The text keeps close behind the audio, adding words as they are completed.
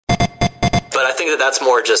But I think that's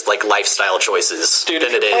more just like lifestyle choices than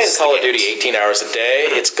it is Call of Duty 18 hours a day,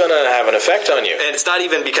 it's going to have an effect on you. And it's not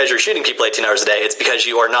even because you're shooting people 18 hours a day, it's because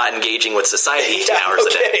you are not engaging with society 18 hours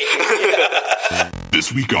a day. Yeah.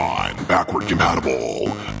 This week on Backward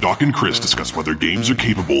Compatible, Doc and Chris discuss whether games are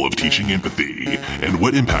capable of teaching empathy and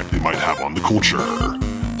what impact they might have on the culture.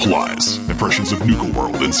 Plus, impressions of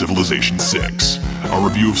Nuka-World and Civilization VI, a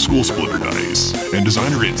review of Skullsplitter Dice, and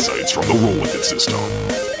designer insights from the Roll With It system.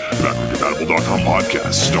 Backward-Compatible.com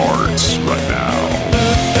podcast starts right now.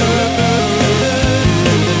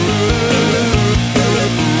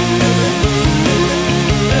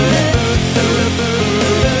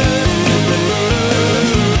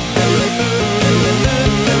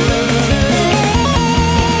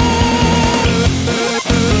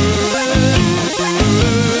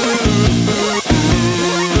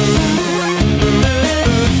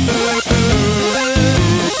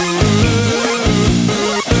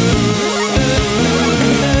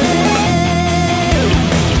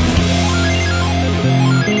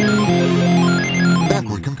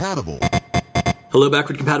 Hello,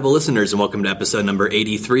 Backward-Compatible listeners, and welcome to episode number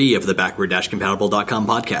 83 of the Backward-Compatible.com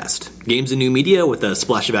podcast. Games and new media with a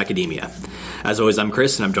splash of academia. As always, I'm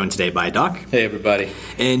Chris, and I'm joined today by Doc. Hey, everybody.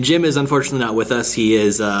 And Jim is unfortunately not with us. He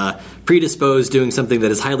is predisposed doing something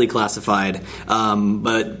that is highly classified,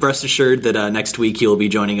 but rest assured that next week he will be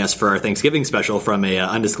joining us for our Thanksgiving special from a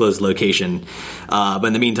undisclosed location. But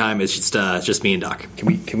in the meantime, it's just me and Doc.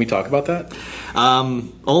 Can we talk about that?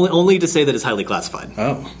 Only to say that it's highly classified.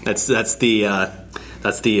 Oh.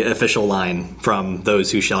 That's the official line from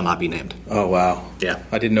those who shall not be named. Oh, wow. Yeah.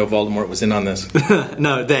 I didn't know Voldemort was in on this.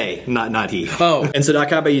 No, they, not he. Oh. And so, Doc,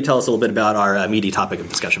 how about you tell us a little bit about our meaty topic of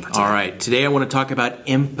discussion for today? All right. Today I want to talk about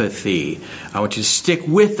empathy. I want you to stick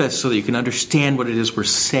with us so that you can understand what it is we're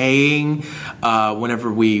saying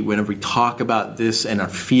whenever we talk about this and our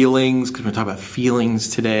feelings, because we're going to talk about feelings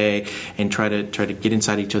today and try to get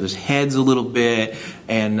inside each other's heads a little bit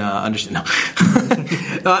and understand. No.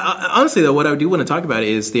 Honestly, though, what I do want to talk about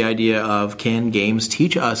is the idea of, can games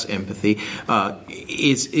teach us empathy?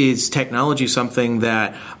 Is technology something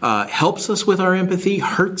that helps us with our empathy,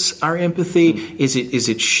 hurts our empathy? Is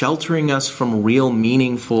it sheltering us from real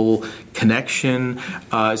meaningful connection?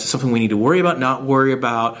 Is it something we need to worry about, not worry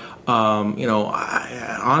about?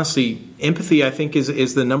 Honestly, empathy, I think,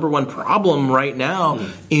 is the number one problem right now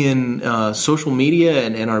in social media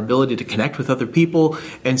and our ability to connect with other people.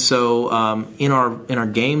 And so in our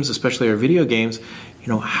games, especially our video games,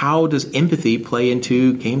 how does empathy play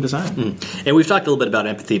into game design? And we've talked a little bit about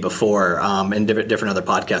empathy before in different other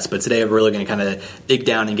podcasts, but today we're really going to kind of dig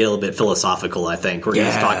down and get a little bit philosophical, I think. We're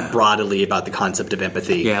going to talk broadly about the concept of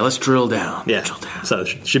empathy. Yeah, let's drill down. Yeah, so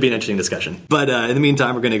it should be an interesting discussion. But in the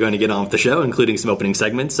meantime, we're going to get on with the show, including some opening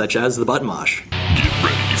segments, such as the Button Mosh. Get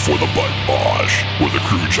ready for the Button Mosh, where the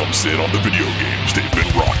crew jumps in on the video games they've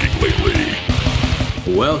been rocking lately.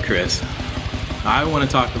 Well, Chris, I want to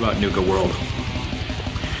talk about Nuka-World.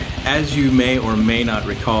 As you may or may not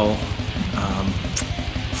recall,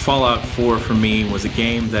 Fallout 4 for me was a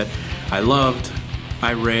game that I loved,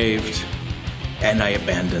 I raved, and I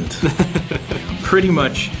abandoned. Pretty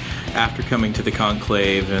much after coming to the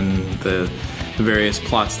Conclave and the various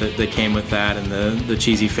plots that came with that and the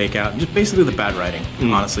cheesy fake out, and just basically the bad writing,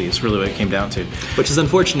 honestly, is really what it came down to. Which is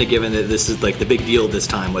unfortunate, given that this is like the big deal this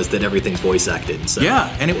time was that everything's voice acted. So. Yeah,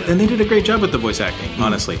 and they did a great job with the voice acting,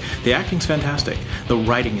 honestly. The acting's fantastic. The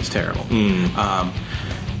writing is terrible.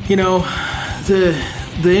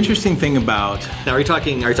 The interesting thing about... Now, are you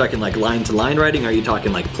talking like line-to-line writing, or are you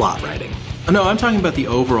talking like plot writing? No, I'm talking about the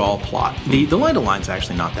overall plot. The line-to-line's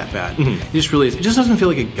actually not that bad. It just really is. It just doesn't feel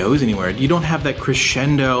like it goes anywhere. You don't have that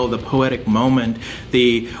crescendo, the poetic moment,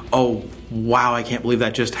 oh, wow, I can't believe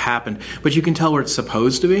that just happened. But you can tell where it's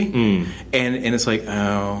supposed to be, and it's like,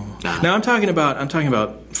 oh. Now I'm talking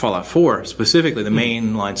about Fallout 4 specifically, the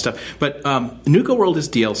mainline stuff. But Nuka-World is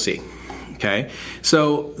DLC. Okay,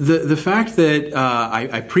 so the fact that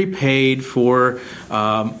I prepaid for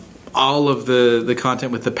all of the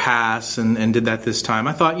content with the pass and did that this time,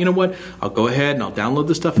 I thought, you know what, I'll go ahead and I'll download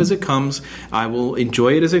the stuff as it comes. I will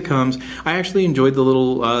enjoy it as it comes. I actually enjoyed the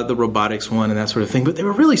little the robotics one and that sort of thing, but they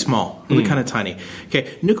were really small, really kind of tiny.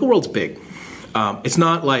 Okay, Nuka-World's big. It's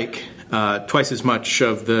not like twice as much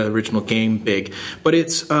of the original game big, but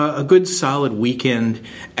it's a good solid weekend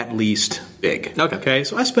at least big. Okay,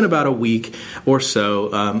 so I spent about a week or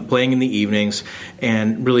so playing in the evenings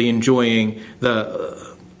and really enjoying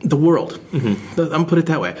the world. I'm going to put it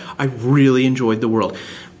that way. I really enjoyed the world.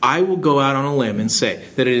 I will go out on a limb and say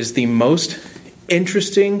that it is the most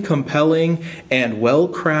interesting, compelling, and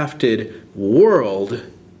well-crafted world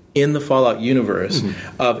in the Fallout universe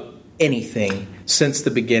of anything since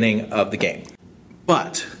the beginning of the game.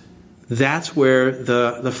 But that's where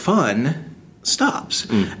the fun stops.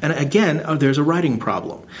 And again, there's a writing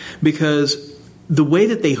problem, because the way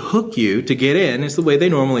that they hook you to get in is the way they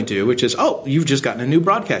normally do, which is, oh, you've just gotten a new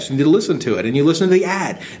broadcast. You need to listen to it. And you listen to the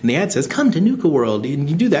ad. And the ad says, come to Nuka-World. And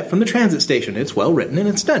you do that from the transit station. It's well written and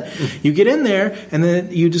it's done. You get in there, and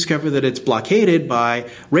then you discover that it's blockaded by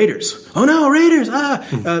raiders. Oh, no, raiders!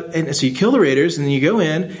 And so you kill the raiders, and then you go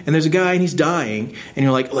in, and there's a guy, and he's dying. And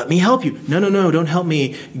you're like, let me help you. No, don't help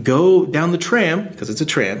me. Go down the tram, because it's a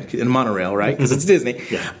tram, in a monorail, right? Because it's Disney.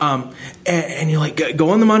 Yeah. And you're like, go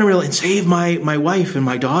on the monorail and save my wife and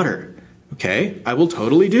my daughter. Okay, I will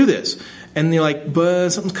totally do this. And they're like, but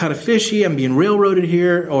something's kind of fishy. I'm being railroaded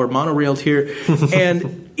here, or monorailed here.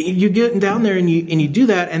 And you get down there and you do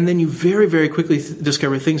that, and then you very, very quickly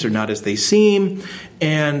discover things are not as they seem.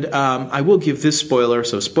 And I will give this spoiler.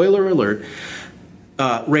 So spoiler alert,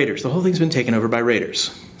 raiders. The whole thing's been taken over by raiders.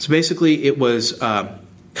 So basically it was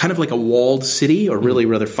kind of like a walled city, or really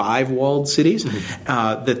rather 5 walled cities,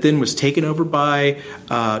 that then was taken over by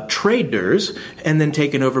traders, and then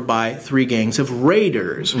taken over by 3 gangs of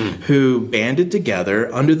raiders who banded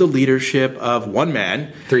together under the leadership of one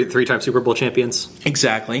man. 3-time Super Bowl champions.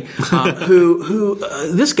 Exactly. Who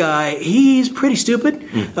this guy, he's pretty stupid.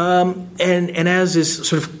 And as is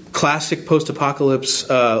sort of classic post-apocalypse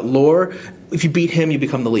lore, if you beat him, you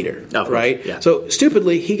become the leader, right? Yeah. So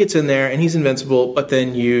stupidly, he gets in there, and he's invincible, but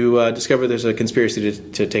then you discover there's a conspiracy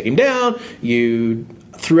to take him down. You,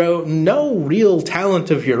 through no real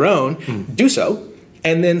talent of your own, do so,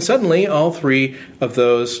 and then suddenly all 3 of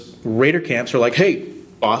those raider camps are like, hey,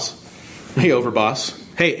 boss. Hey, overboss.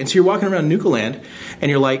 Hey, and so you're walking around Nuka-Land,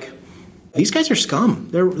 and you're like, these guys are scum.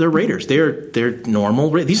 They're raiders. They're normal.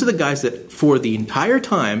 These are the guys that for the entire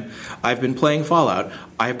time I've been playing Fallout,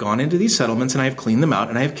 I have gone into these settlements and I have cleaned them out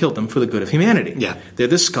and I have killed them for the good of humanity. Yeah. They're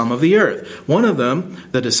the scum of the earth. One of them,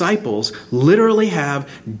 the disciples, literally have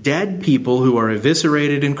dead people who are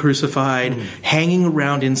eviscerated and crucified hanging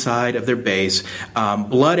around inside of their base.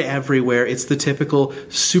 Blood everywhere. It's the typical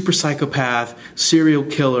super psychopath, serial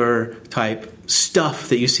killer type stuff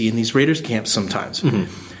that you see in these raiders camps sometimes.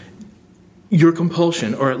 Your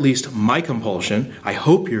compulsion, or at least my compulsion, I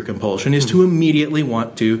hope your compulsion, is to immediately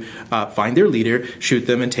want to find their leader, shoot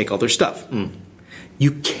them, and take all their stuff.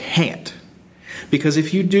 You can't. Because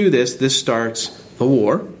if you do this, this starts the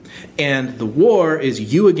war. And the war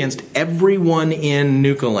is you against everyone in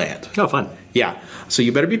Nuka-Land. Oh, fun. Yeah. So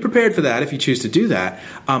you better be prepared for that if you choose to do that.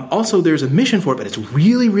 Also, there's a mission for it, but it's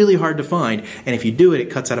really, really hard to find. And if you do it, it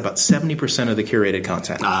cuts out about 70% of the curated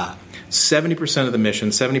content. 70% of the mission,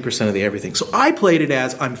 70% of the everything. So I played it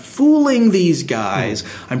as I'm fooling these guys.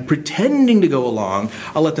 I'm pretending to go along.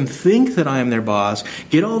 I'll let them think that I am their boss,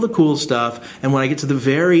 get all the cool stuff, and when I get to the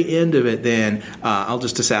very end of it, then I'll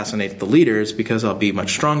just assassinate the leaders because I'll be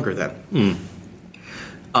much stronger then.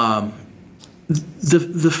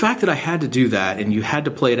 The fact that I had to do that, and you had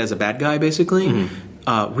to play it as a bad guy, basically,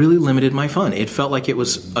 really limited my fun. It felt like it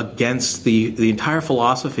was against the entire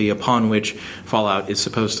philosophy upon which Fallout is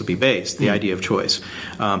supposed to be based, the idea of choice.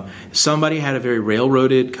 Somebody had a very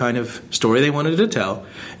railroaded kind of story they wanted to tell.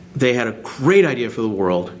 They had a great idea for the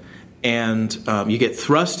world, and you get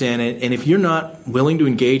thrust in it, and if you're not willing to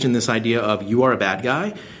engage in this idea of you are a bad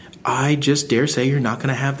guy, I just dare say you're not going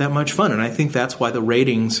to have that much fun. And I think that's why the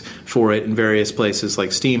ratings for it in various places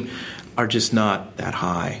like Steam are just not that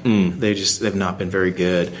high. They've not been very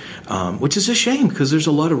good, which is a shame because there's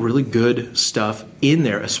a lot of really good stuff in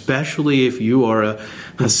there, especially if you are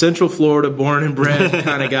a Central Florida born and bred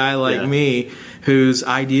kind of guy like me, whose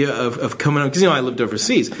idea of coming home, because I lived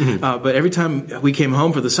overseas, but every time we came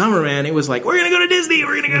home for the summer, man, it was like, we're going to go to Disney,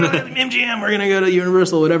 we're going to go to MGM, we're going to go to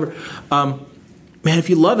Universal, whatever. Man,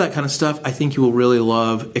 if you love that kind of stuff, I think you will really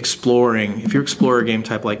love exploring. If you're an explorer game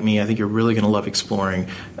type like me, I think you're really going to love exploring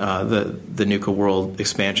the Nuka-World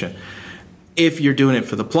expansion. If you're doing it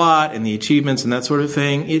for the plot and the achievements and that sort of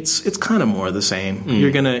thing, it's kind of more of the same.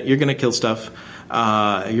 You're gonna kill stuff.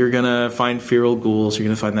 You're gonna find feral ghouls. You're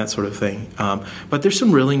gonna find that sort of thing. But there's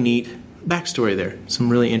some really neat backstory there.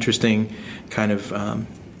 Some really interesting kind of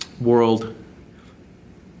world.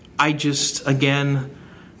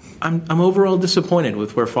 I'm overall disappointed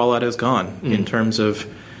with where Fallout has gone in terms of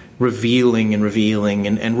revealing and reveling.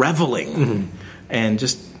 And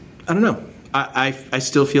just, I don't know. I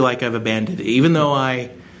still feel like I've abandoned it. Even though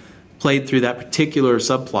I played through that particular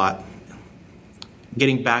subplot,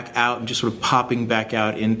 getting back out and just sort of popping back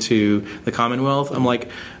out into the Commonwealth, I'm like,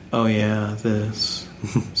 oh yeah, this.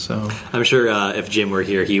 So I'm sure if Jim were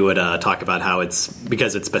here, he would talk about how it's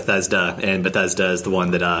because it's Bethesda, and Bethesda is the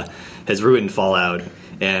one that has ruined Fallout.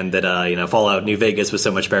 and that Fallout New Vegas was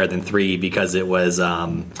so much better than 3 because it was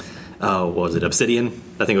what was it, Obsidian?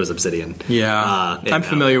 I think it was Obsidian. Yeah, I'm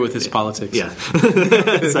familiar with his politics. Yeah,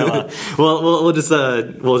 so we'll just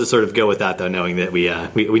sort of go with that though, knowing that we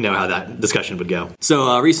know how that discussion would go.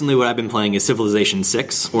 So recently, what I've been playing is Civilization VI,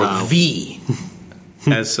 or V,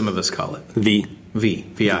 as some of us call it.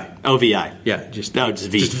 VI. Oh, VI. Yeah, just V.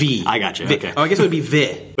 Just V. I got you. V. Okay. Oh, I guess it would be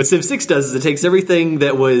V. What Civ 6 does is it takes everything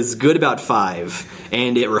that was good about 5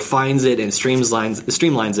 and it refines it and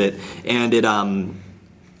streamlines it, and it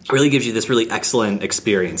really gives you this really excellent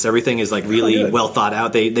experience. Everything is like really well thought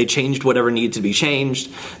out. They changed whatever needed to be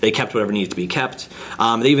changed. They kept whatever needed to be kept.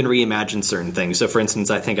 They even reimagined certain things. So for instance,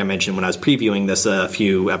 I think I mentioned when I was previewing this a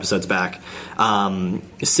few episodes back,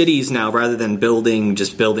 cities now, rather than building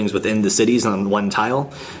just buildings within the cities on one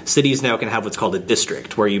tile, cities now can have what's called a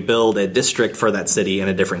district, where you build a district for that city in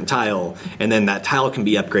a different tile, and then that tile can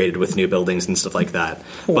be upgraded with new buildings and stuff like that.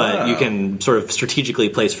 Wow. But you can sort of strategically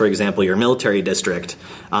place, for example, your military district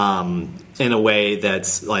in a way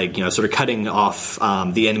that's like, sort of cutting off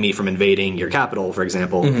the enemy from invading your capital, for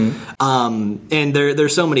example. Mm-hmm. And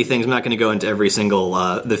there's so many things. I'm not going to go into every single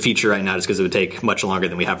the feature right now just because it would take much longer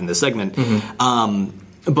than we have in this segment. Mm-hmm.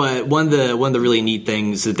 But one of the really neat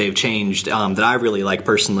things that they've changed that I really like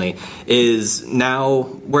personally is now,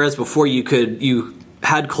 whereas before you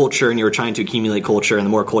had culture and you were trying to accumulate culture, and the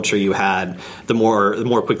more culture you had, the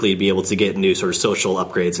more quickly you'd be able to get new sort of social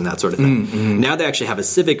upgrades and that sort of thing. Mm-hmm. Now they actually have a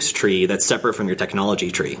civics tree that's separate from your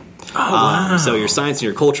technology tree. Oh, wow. So your science and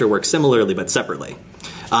your culture work similarly but separately.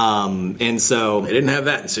 And so they didn't have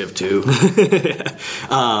that in Civ 2.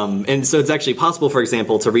 And so it's actually possible, for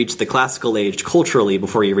example, to reach the classical age culturally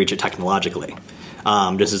before you reach it technologically.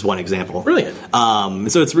 Just as one example. Brilliant.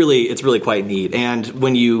 So it's really quite neat. And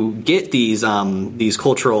when you get these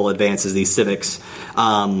cultural advances, these civics,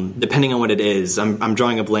 depending on what it is, I'm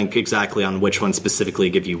drawing a blank exactly on which one specifically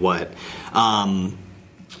give you what.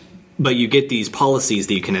 But you get these policies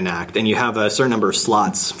that you can enact, and you have a certain number of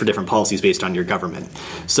slots for different policies based on your government.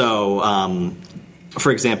 So,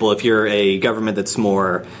 for example, if you're a government that's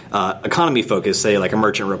more economy focused, say like a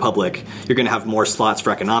merchant republic, you're going to have more slots for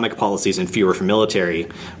economic policies and fewer for military.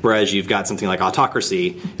 Whereas you've got something like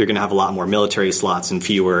autocracy, you're going to have a lot more military slots and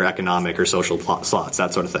fewer economic or social slots,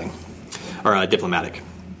 that sort of thing, or diplomatic.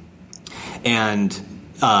 And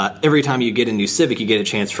every time you get a new civic, you get a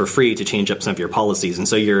chance for free to change up some of your policies. And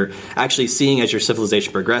so you're actually seeing as your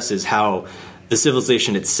civilization progresses how the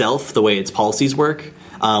civilization itself, the way its policies work,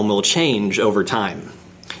 will change over time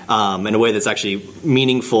in a way that's actually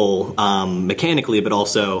meaningful mechanically, but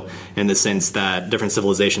also in the sense that different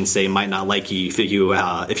civilizations, say, might not like you if you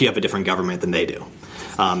have a different government than they do.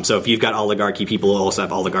 So if you've got oligarchy, people who also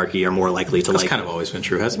have oligarchy are more likely to That's kind of always been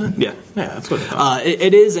true, hasn't it? Yeah. Yeah, that's what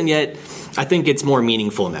it is, and yet I think it's more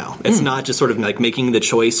meaningful now. It's not just sort of like making the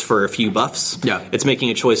choice for a few buffs. Yeah. It's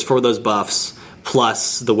making a choice for those buffs,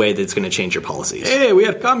 plus the way that it's going to change your policies. Hey, we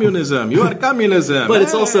have communism. You are communism. But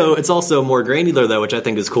it's also more granular, though, which I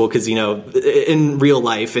think is cool because, in real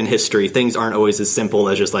life, in history, things aren't always as simple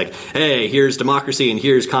as just like, hey, here's democracy and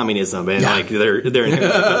here's communism. And like they're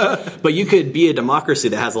But you could be a democracy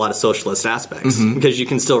that has a lot of socialist aspects because you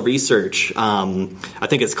can still research. I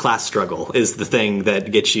think it's class struggle is the thing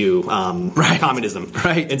that gets you communism.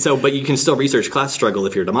 Right. And so, but you can still research class struggle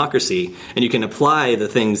if you're a democracy, and you can apply the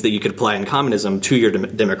things that you could apply in communism to your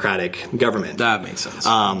democratic government. That makes sense.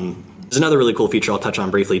 There's another really cool feature I'll touch on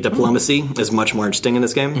briefly. Diplomacy is much more interesting in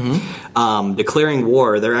this game. Declaring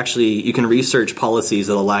war, you can research policies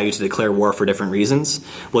that allow you to declare war for different reasons,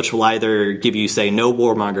 which will either give you, say, no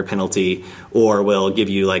warmonger penalty, or will give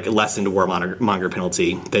you like lessened warmonger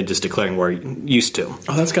penalty than just declaring war used to.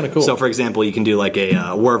 Oh, that's kind of cool. So, for example, you can do like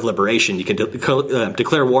a war of liberation. You can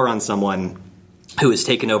declare war on someone who has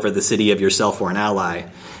taken over the city of yourself or an ally,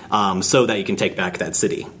 so that you can take back that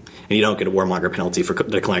city, and you don't get a warmonger penalty for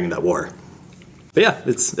declaring that war. But yeah,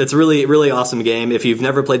 it's a really, really awesome game. If you've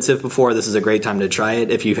never played Civ before, this is a great time to try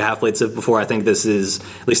it. If you have played Civ before, I think this is,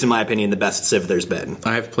 at least in my opinion, the best Civ there's been.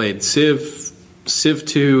 I've played Civ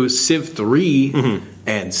 2, Civ 3,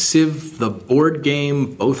 and Civ the board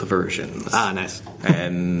game, both versions. Ah, nice.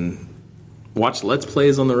 And watch Let's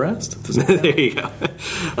Plays on the rest. There you go.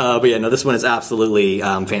 But yeah, no, this one is absolutely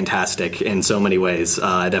fantastic in so many ways.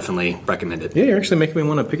 I definitely recommend it. Yeah, you're actually making me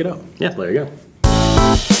want to pick it up. Yeah, there you go.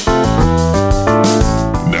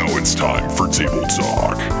 Now it's time for Table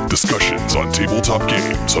Talk. Discussions on tabletop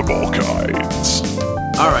games of all kinds.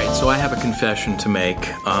 All right, so I have a confession to make.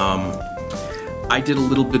 I did a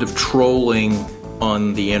little bit of trolling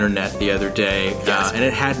on the internet the other day, and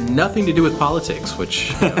it had nothing to do with politics,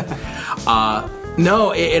 which...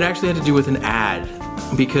 no, it actually had to do with an ad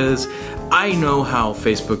because I know how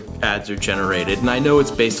Facebook ads are generated, and I know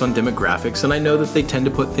it's based on demographics, and I know that they tend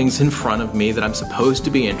to put things in front of me that I'm supposed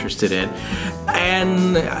to be interested in,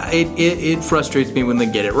 and it frustrates me when they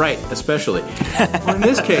get it right, especially. Well, in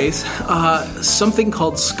this case, something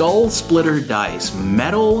called Skullsplitter Dice,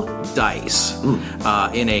 metal dice,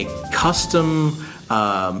 in a custom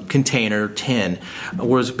container tin,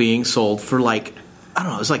 was being sold for like, I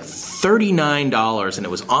don't know, it was like $39, and it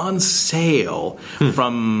was on sale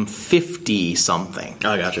from $50-something.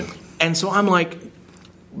 Oh, gotcha. And so I'm like,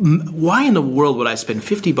 why in the world would I spend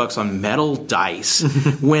 $50 on metal dice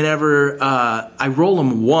whenever I roll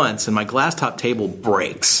them once and my glass top table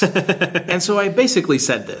breaks? And so I basically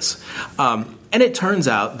said this. And it turns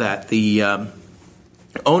out that the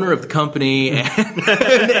owner of the company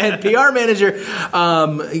and PR manager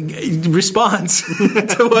responds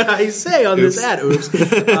to what I say on this ad.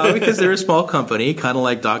 Because they're a small company, kind of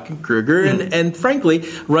like Doc and Kruger, and frankly,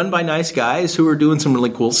 run by nice guys who are doing some really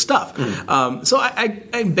cool stuff. So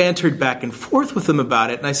I bantered back and forth with them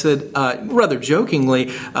about it, and I said, rather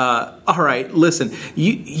jokingly, all right, listen,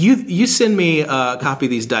 you send me a copy of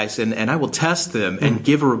these dice, and I will test them and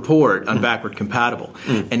give a report on Backward Compatible.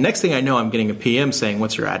 And next thing I know, I'm getting a PM saying,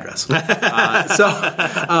 what's your address? They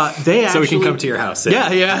actually, so we can come to your house.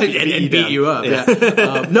 And beat you up.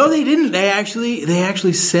 Yeah. No, they didn't. They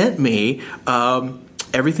actually sent me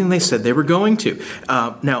everything they said they were going to.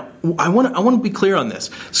 Now, I want to be clear on this.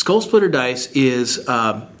 Skullsplitter Dice is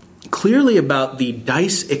clearly about the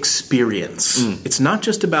dice experience. It's not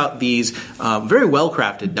just about these very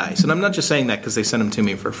well-crafted dice. And I'm not just saying that because they sent them to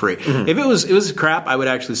me for free. If it was crap, I would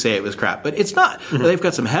actually say it was crap. But it's not. They've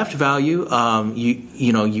got some heft value.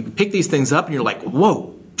 You pick these things up and you're like,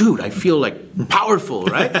 whoa, dude, I feel like powerful,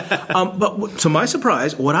 right? But to my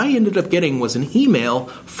surprise, what I ended up getting was an email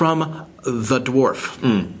from the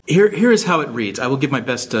dwarf. Here is how it reads. I will give my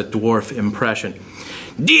best dwarf impression.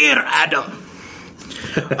 Dear Adam,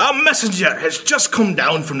 a messenger has just come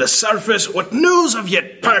down from the surface with news of your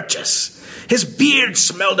purchase. His beard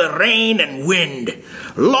smelled of rain and wind.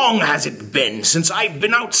 Long has it been since I've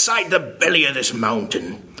been outside the belly of this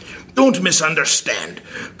mountain. Don't misunderstand.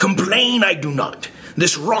 Complain I do not.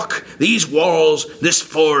 This rock, these walls, this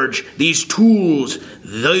forge, these tools,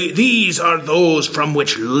 these are those from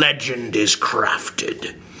which legend is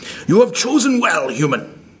crafted. You have chosen well,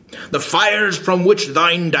 human. The fires from which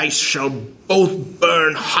thine dice shall both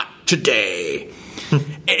burn hot today.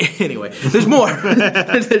 Anyway, there's more.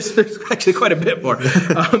 there's actually quite a bit more.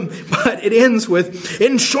 But it ends with,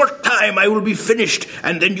 in short time I will be finished,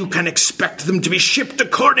 and then you can expect them to be shipped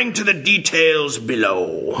according to the details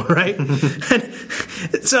below. Right? And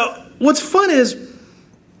so what's fun is,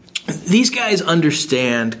 these guys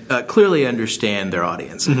clearly understand their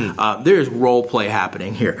audience. There's role play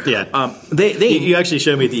happening here. Yeah. You actually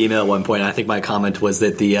showed me the email at one point, and I think my comment was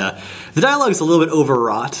that the dialogue is a little bit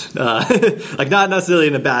overwrought. Like, not necessarily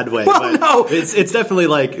in a bad way, but no. It's definitely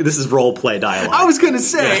like, this is role play dialogue. I was going to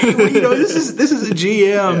say, this is a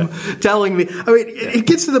GM telling me. I mean, it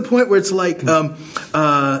gets to the point where it's like,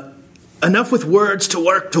 enough with words to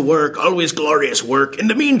work, always glorious work. In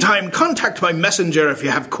the meantime, contact my messenger if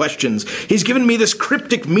you have questions. He's given me this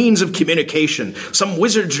cryptic means of communication, some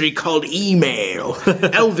wizardry called email.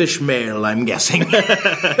 Elvish mail, I'm guessing.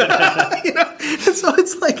 So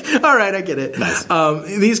it's like, all right, I get it. Nice.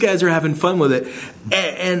 These guys are having fun with it.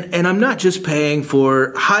 And I'm not just paying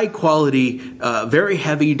for high quality, very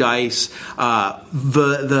heavy dice,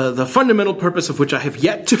 the fundamental purpose of which I have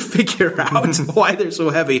yet to figure out why they're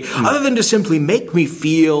so heavy, other than to simply make me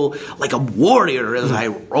feel like a warrior as I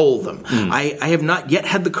roll them. I have not yet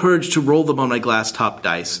had the courage to roll them on my glass top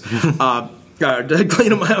dice. To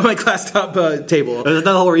clean my glass top table. Is that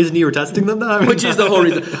the whole reason you were testing them, though? Which is the whole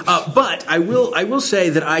reason. But I will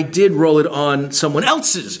say that I did roll it on someone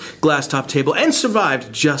else's glass top table and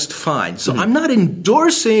survived just fine. So I'm not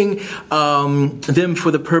endorsing them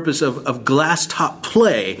for the purpose of glass top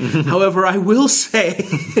play. However, I will say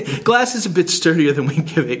glass is a bit sturdier than we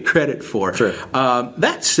give it credit for. Sure.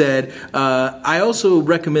 That said, I also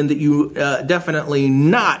recommend that you definitely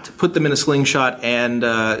not put them in a slingshot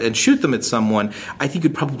and shoot them at someone. I think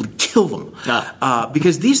you'd probably kill them.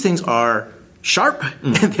 Because these things are sharp,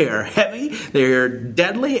 and they are heavy, they're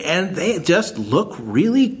deadly, and they just look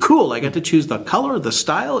really cool. I got to choose the color, the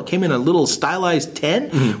style. It came in a little stylized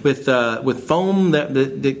tin with foam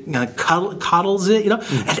that coddles it,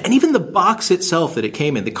 and even the box itself that it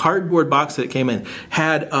came in, the cardboard box that it came in,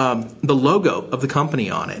 had the logo of the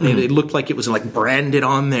company on it. And it looked like it was like branded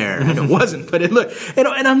on there, and it wasn't, but it looked, and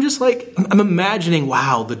I'm just like, I'm imagining,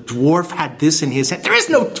 wow, the dwarf had this in his hand. There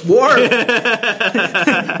is no dwarf!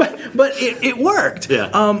 but it worked. Yeah.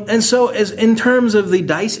 And so, as in terms of the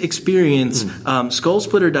dice experience,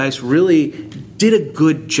 Skullsplitter Dice really did a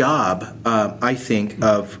good job, I think,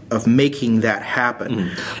 of making that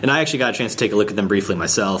happen. And I actually got a chance to take a look at them briefly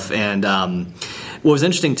myself. And what was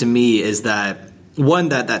interesting to me is that, one,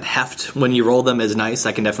 that heft when you roll them is nice.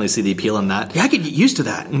 I can definitely see the appeal in that. Yeah, I could get used to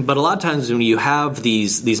that. But a lot of times when you have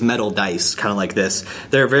these metal dice, kind of like this,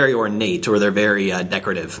 they're very ornate or they're very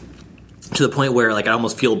decorative. To the point where, like, I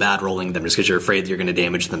almost feel bad rolling them just because you're afraid you're going to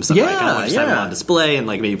damage them. So I kind of want to just have them on display and,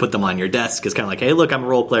 like, maybe put them on your desk. It's kind of like, hey, look, I'm a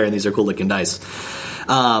role player and these are cool looking dice.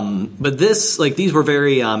 But this, like, these were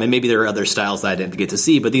very, and maybe there are other styles that I didn't get to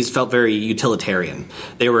see, but these felt very utilitarian.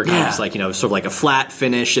 They were kind of just like, sort of like a flat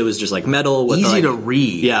finish. It was just like metal. With easy to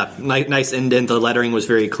read. Yeah, nice indent. The lettering was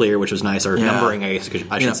very clear, which was nice, or numbering, I guess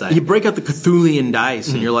I should say. You break out the Cthulian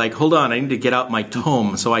dice and you're like, hold on, I need to get out my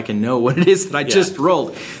tome so I can know what it is that I just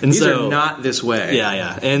rolled. And these are not this way.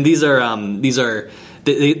 Yeah. And these are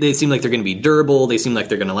they seem like they're going to be durable. They seem like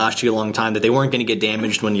they're going to last you a long time. That they weren't going to get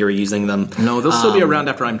damaged when you were using them. No, they'll still be around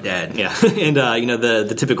after I'm dead. Yeah, and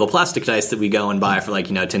the typical plastic dice that we go and buy for like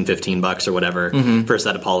 $10-15 or whatever for a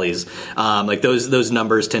set of polys. Like those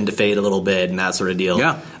numbers tend to fade a little bit and that sort of deal.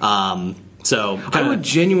 Yeah. So I would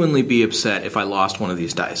genuinely be upset if I lost one of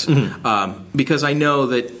these dice because I know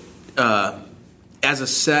that as a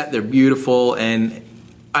set they're beautiful and.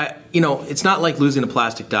 It's not like losing a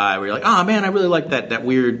plastic die where you're like, oh man, I really like that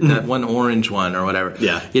weird, that one orange one or whatever.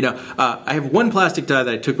 Yeah. I have one plastic die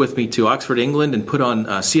that I took with me to Oxford, England and put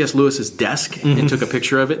on C.S. Lewis's desk and took a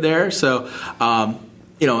picture of it there. So,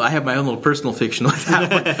 I have my own little personal fiction with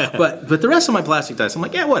that one. But the rest of my plastic dice, I'm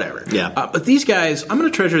like, yeah, whatever. Yeah. But these guys, I'm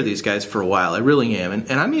going to treasure these guys for a while. I really am.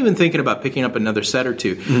 And I'm even thinking about picking up another set or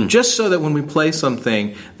two, just so that when we play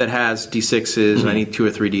something that has D6s and I need 2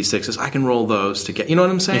 or 3 D6s, I can roll those to get, you know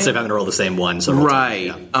what I'm saying? Instead of having to roll the same one.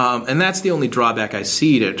 Right. And that's the only drawback I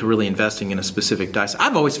see to really investing in a specific dice.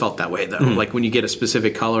 I've always felt that way, though. Like when you get a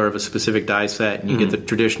specific color of a specific die set and you get the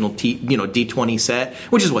traditional D20 set,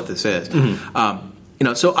 which is what this is.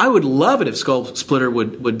 So I would love it if Skullsplitter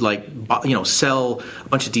would sell a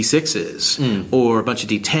bunch of D6s or a bunch of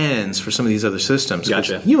D10s for some of these other systems.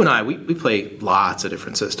 Gotcha. You and I, we play lots of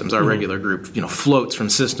different systems. Our regular group, floats from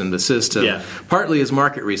system to system, partly as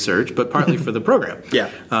market research, but partly for the program.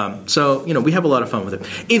 So we have a lot of fun with it.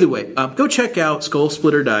 Either way, go check out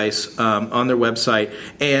Skullsplitter Dice on their website.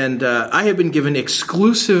 And I have been given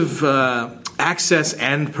exclusive access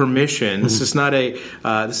and permission. This is not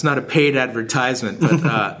a paid advertisement, but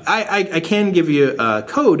I can give you a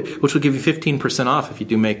code which will give you 15% off if you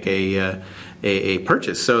do make a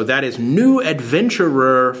purchase. So that is New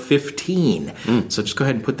Adventurer 15. So just go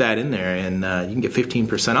ahead and put that in there, and you can get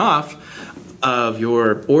 15% off of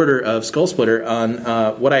your order of Skullsplitter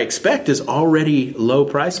on what I expect is already low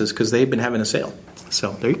prices because they've been having a sale.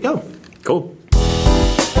 So there you go. Cool.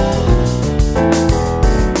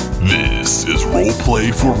 This is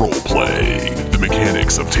Roleplay for Roleplay, the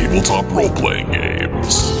mechanics of tabletop role-playing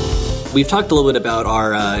games. We've talked a little bit about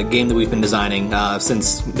our game that we've been designing.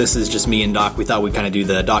 Since this is just me and Doc, we thought we'd kind of do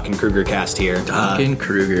the Doc and Kruger cast here. Doc and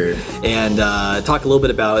Kruger. And talk a little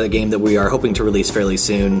bit about a game that we are hoping to release fairly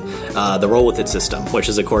soon, the Roll With It system, which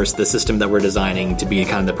is, of course, the system that we're designing to be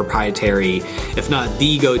kind of the proprietary, if not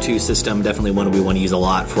the go-to system, definitely one we want to use a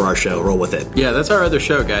lot for our show, Roll With It. Yeah, that's our other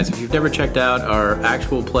show, guys. If you've never checked out our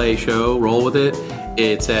actual play show, Roll With It,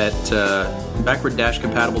 it's at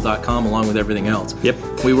Backward-Compatible.com along with everything else.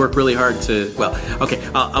 Yep. We work really hard to,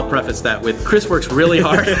 I'll preface that with Chris works really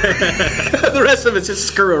hard. The rest of it's just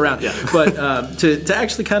screw around. Yeah. But to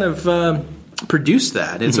actually kind of produce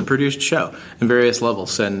that, it's a produced show in various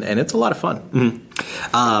levels, and it's a lot of fun.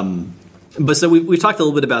 But so we've talked a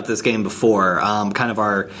little bit about this game before,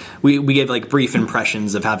 we gave like brief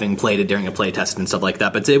impressions of having played it during a play test and stuff like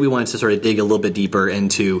that, but today we wanted to sort of dig a little bit deeper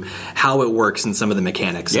into how it works and some of the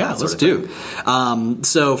mechanics. Yeah, let's do.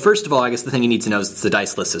 So first of all, I guess the thing you need to know is it's a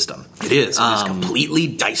diceless system. It is. It's completely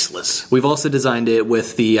diceless. We've also designed it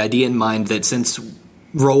with the idea in mind that since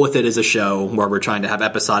Roll With It is a show where we're trying to have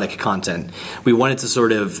episodic content, we wanted to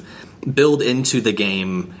sort of build into the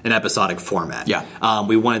game an episodic format. Yeah.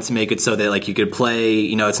 We wanted to make it so that like you could play,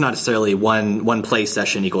 it's not necessarily one play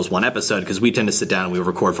session equals one episode, because we tend to sit down and we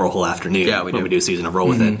record for a whole afternoon when we do a season of Roll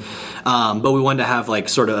With It. But we wanted to have like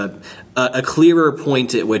sort of a clearer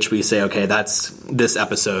point at which we say, okay, that's this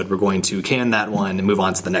episode. We're going to can that one and move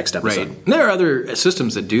on to the next episode. Right. And there are other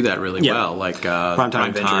systems that do that really well, like Primetime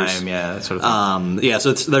Adventures. That sort of thing.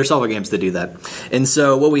 So there's several games that do that. And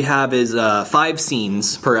so what we have is 5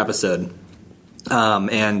 scenes per episode.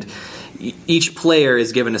 And each player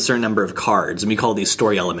is given a certain number of cards, and we call these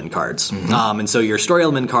story element cards. And so your story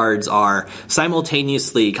element cards are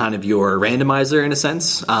simultaneously kind of your randomizer in a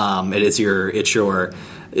sense.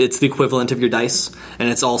 It's the equivalent of your dice, and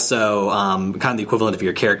it's also kind of the equivalent of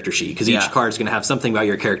your character sheet, because each card is going to have something about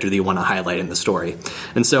your character that you want to highlight in the story.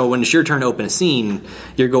 And so when it's your turn to open a scene,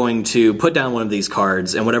 you're going to put down one of these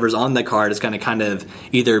cards, and whatever's on the card is going to kind of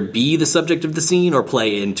either be the subject of the scene or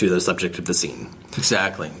play into the subject of the scene.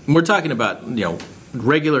 Exactly. And we're talking about,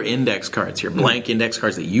 regular index cards here, blank index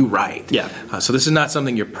cards that you write. Yeah. So this is not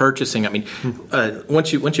something you're purchasing. I mean,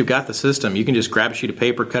 once you've got the system, you can just grab a sheet of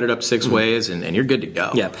paper, cut it up 6 ways, and you're good to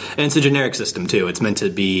go. Yeah, and it's a generic system too. It's meant to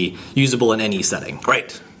be usable in any setting.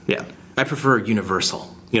 Right. Yeah. I prefer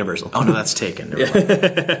universal. Universal. Oh no, that's taken. Never mind.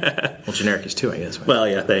 Well, generic is too, I guess. Well,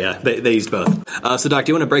 yeah, they used both. So, Doc, do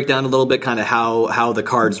you want to break down a little bit kind of how the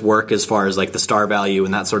cards work as far as like the star value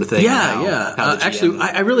and that sort of thing? Yeah. Actually,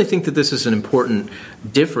 I really think that this is an important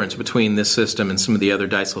difference between this system and some of the other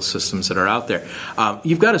diceless systems that are out there.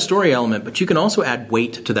 You've got a story element, but you can also add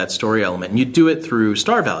weight to that story element, and you do it through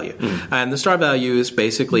star value. And the star value is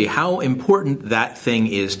basically how important that thing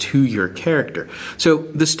is to your character. So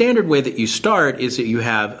the standard way that you start is that you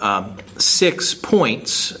have 6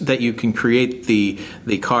 points that you can create the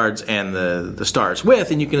cards and the stars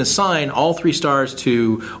with, and you can assign all 3 stars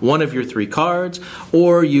to one of your 3 cards,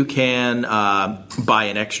 or you can buy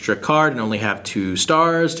an extra card and only have 2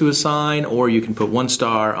 stars to assign, or you can put 1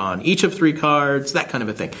 star on each of 3 cards, that kind of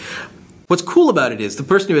a thing. What's cool about it is the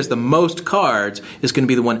person who has the most cards is going to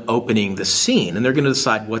be the one opening the scene, and they're going to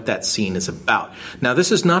decide what that scene is about. Now,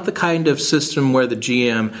 this is not the kind of system where the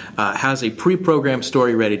GM has a pre-programmed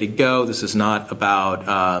story ready to go. This is not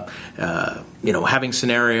about having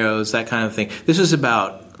scenarios, that kind of thing. This is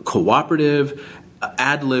about cooperative,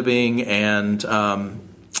 ad-libbing, and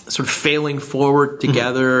sort of failing forward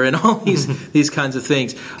together and all these kinds of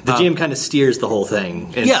things. The GM kind of steers the whole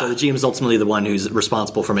thing. And so the GM is ultimately the one who's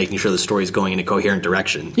responsible for making sure the story is going in a coherent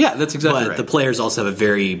direction. Yeah, that's exactly right. But the players also have a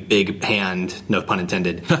very big hand, no pun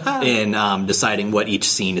intended, in deciding what each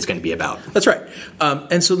scene is going to be about. That's right.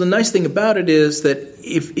 And so the nice thing about it is that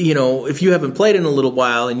if you haven't played in a little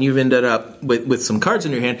while and you've ended up with some cards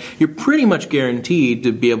in your hand, you're pretty much guaranteed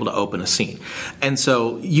to be able to open a scene. And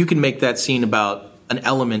so you can make that scene about an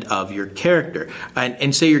element of your character.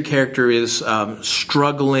 And say your character is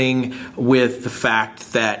struggling with the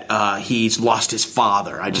fact that he's lost his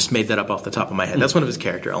father. I just made that up off the top of my head. That's one of his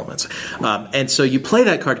character elements. And so you play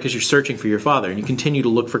that card because you're searching for your father, and you continue to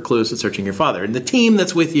look for clues at searching your father. And the team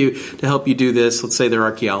that's with you to help you do this, let's say they're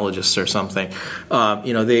archaeologists or something,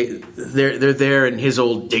 they're there in his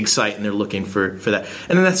old dig site, and they're looking for that.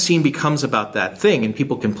 And then that scene becomes about that thing, and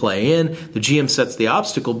people can play in. The GM sets the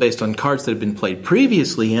obstacle based on cards that have been played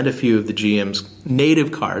previously and a few of the GM's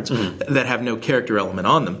native cards that have no character element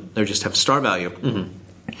on them. They just have star value.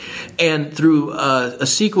 And through a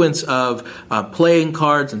sequence of playing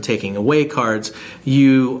cards and taking away cards,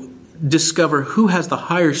 you discover who has the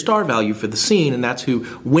higher star value for the scene, and that's who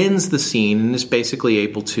wins the scene and is basically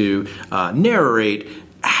able to narrate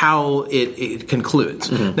how it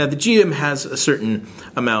concludes. Now, the GM has a certain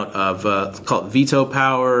amount of call it veto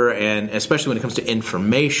power, and especially when it comes to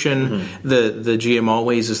information, the GM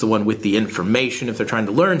always is the one with the information if they're trying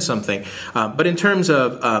to learn something. But in terms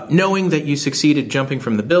of knowing that you succeeded jumping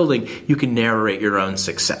from the building, you can narrate your own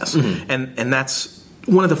success. And that's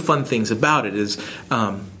one of the fun things about it is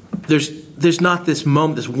there's not this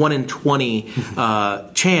moment, this 1 in 20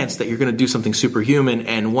 chance that you're going to do something superhuman,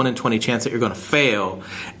 and 1 in 20 chance that you're going to fail,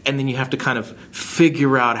 and then you have to kind of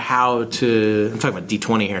figure out how to. I'm talking about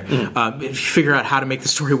D20 here. Figure out how to make the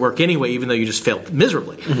story work anyway, even though you just failed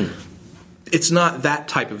miserably. It's not that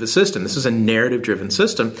type of a system. This is a narrative-driven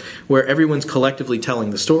system where everyone's collectively telling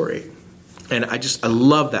the story, and I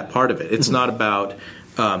love that part of it. It's not about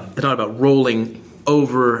rolling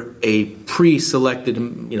over a pre-selected,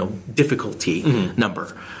 difficulty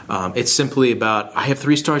number. It's simply about, I have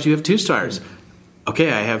 3 stars, you have 2 stars.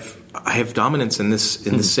 Okay, I have dominance in this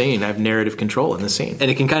scene. I have narrative control in the scene.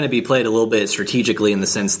 And it can kind of be played a little bit strategically in the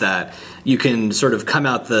sense that you can sort of come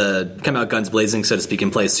out guns blazing, so to speak,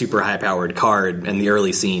 and play a super high-powered card in the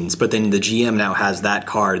early scenes, but then the GM now has that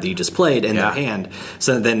card that you just played in their hand,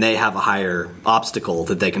 so then they have a higher obstacle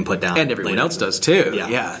that they can put down. And everyone else does too.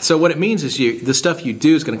 Yeah. So what it means is the stuff you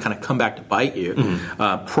do is going to kind of come back to bite you,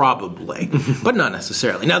 probably, but not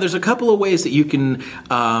necessarily. Now, there's a couple of ways that you can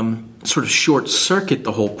sort of short-circuit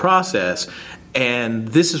the whole process, and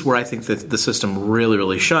this is where I think that the system really,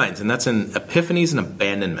 really shines, and that's in epiphanies and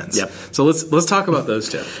abandonments. Yep. So let's talk about those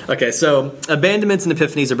two. Okay, so abandonments and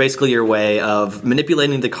epiphanies are basically your way of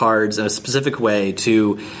manipulating the cards in a specific way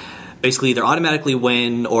to basically either automatically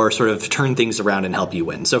win or sort of turn things around and help you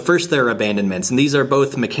win. So first there are abandonments, and these are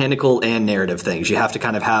both mechanical and narrative things. You have to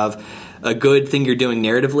kind of have a good thing you're doing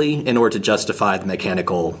narratively in order to justify the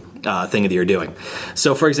mechanical thing that you're doing.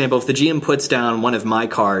 So for example, if the GM puts down one of my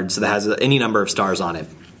cards that has any number of stars on it,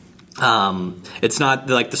 it's not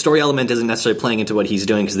like the story element isn't necessarily playing into what he's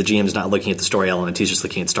doing because the GM's not looking at the story element, he's just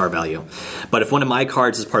looking at star value. But if one of my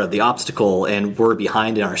cards is part of the obstacle and we're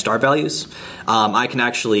behind in our star values, I can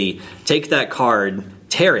actually take that card,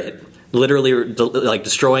 tear it, literally like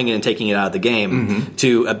destroying it and taking it out of the game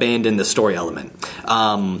to abandon the story element,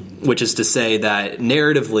 which is to say that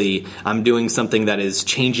narratively I'm doing something that is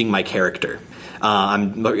changing my character.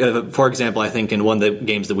 For example, I think in one of the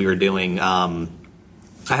games that we were doing, I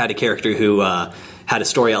had a character who had a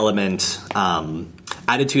story element,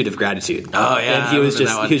 attitude of gratitude. Oh yeah, and he was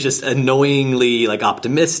just annoyingly like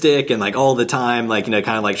optimistic and like all the time, like, you know,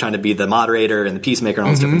 kind of like trying to be the moderator and the peacemaker and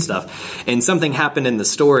all this different stuff. And something happened in the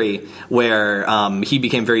story where he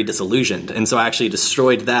became very disillusioned, and so I actually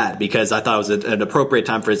destroyed that because I thought it was an appropriate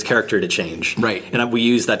time for his character to change. Right, and we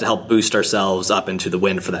used that to help boost ourselves up into the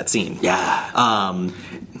win for that scene. Yeah.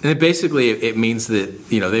 And basically, it means that,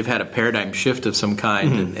 you know, they've had a paradigm shift of some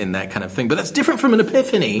kind and that kind of thing. But that's different from an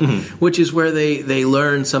epiphany, which is where they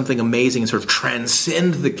learn something amazing and sort of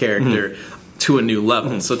transcend the character to a new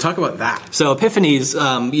level. So talk about that. So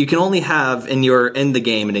epiphanies, you can only have in the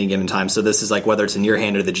game at any given time. So this is like whether it's in your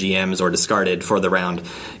hand or the GM's or discarded for the round.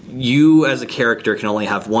 You as a character can only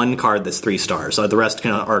have one card that's 3 stars. So the rest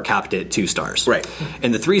are capped at 2 stars. Right.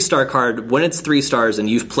 And the 3-star card, when it's 3 stars and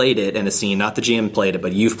you've played it in a scene, not the GM played it,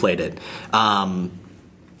 but you've played it,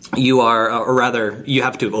 you are, or rather, you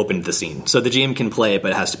have to have opened the scene. So the GM can play it,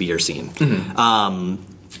 but it has to be your scene.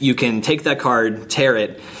 You can take that card, tear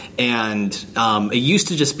it, and it used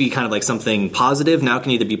to just be kind of like something positive. Now it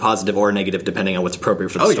can either be positive or negative depending on what's appropriate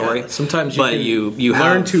for the story. Yeah. Sometimes you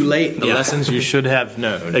learn too late the lessons you should have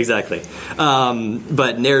known. Exactly.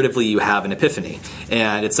 But narratively you have an epiphany,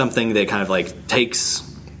 and it's something that kind of like takes...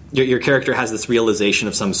 Your character has this realization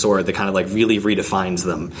of some sort that kind of like really redefines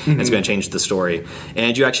them. And it's going to change the story.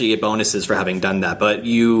 And you actually get bonuses for having done that. But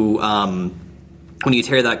you... when you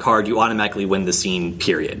tear that card, you automatically win the scene,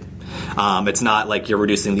 period. It's not like you're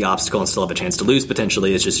reducing the obstacle and still have a chance to lose,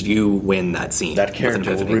 potentially. It's just you win that scene. That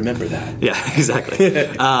character will remember that. Yeah, exactly.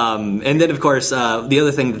 And then, of course, the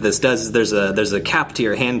other thing that this does is there's a cap to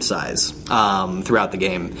your hand size throughout the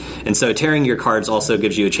game. And so tearing your cards also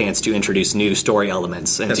gives you a chance to introduce new story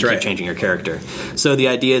elements and keep changing your character. So the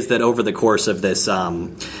idea is that over the course of this,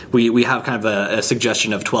 we have kind of a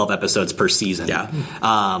suggestion of 12 episodes per season. Yeah.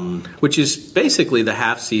 Which is basically the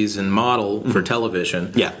half-season model for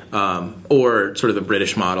television. Yeah. Or sort of the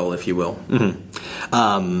British model, if you will.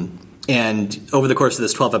 And over the course of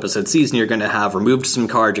this 12-episode season, you're going to have removed some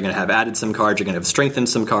cards, you're going to have added some cards, you're going to have strengthened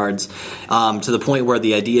some cards, to the point where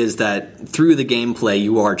the idea is that through the gameplay,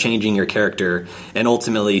 you are changing your character, and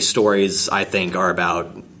ultimately stories, I think, are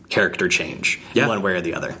about character change in one way or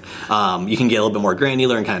the other. You can get a little bit more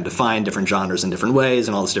granular and kind of define different genres in different ways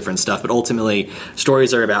and all this different stuff, but ultimately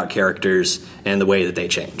stories are about characters and the way that they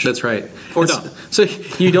change. That's right. Or don't. So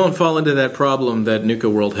you don't fall into that problem that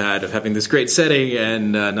Nuka-World had of having this great setting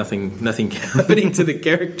and nothing happening to the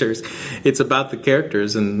characters. It's about the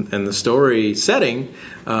characters, and the story setting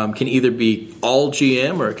can either be all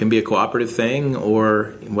GM or it can be a cooperative thing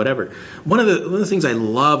or whatever. One of the things I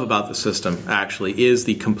love about the system, actually, is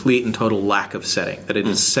the complete and total lack of setting, that it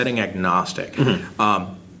is setting agnostic.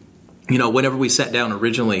 You know, whenever we sat down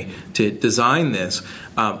originally to design this,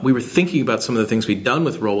 we were thinking about some of the things we'd done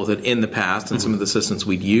with Roll With It in the past and some of the systems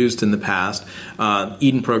we'd used in the past.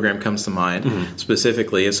 Eden Program comes to mind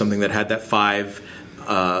specifically as something that had that 5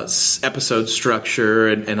 episode structure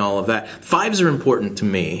and all of that. 5s are important to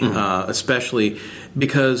me, especially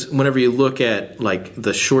because whenever you look at like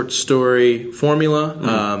the short story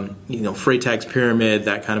formula, you know, Freytag's Pyramid,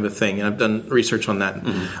 that kind of a thing, and I've done research on that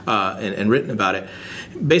and written about it.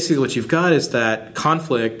 Basically what you've got is that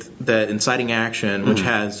conflict, that inciting action, which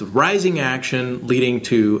has rising action leading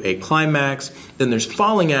to a climax, then there's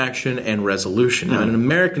falling action and resolution. Now in an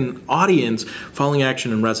American audience, falling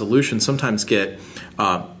action and resolution sometimes get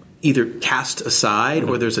either cast aside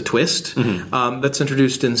or there's a twist that's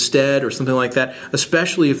introduced instead or something like that,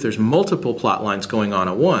 especially if there's multiple plot lines going on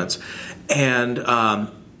at once. And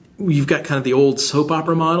you've got kind of the old soap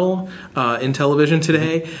opera model in television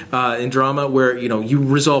today, in drama, where you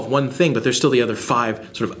resolve one thing, but there's still the other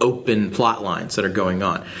 5 sort of open plot lines that are going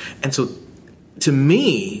on. And so to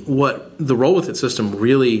me, what the Roll With It system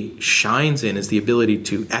really shines in is the ability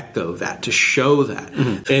to echo that, to show that.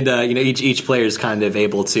 And each player is kind of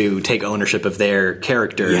able to take ownership of their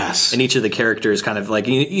character. Yes. And each of the characters kind of like,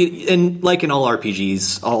 and like in all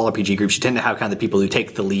RPGs, all RPG groups, you tend to have kind of the people who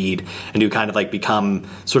take the lead and who kind of like become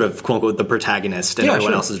sort of quote unquote the protagonist, and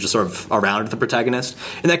everyone else is just sort of around the protagonist.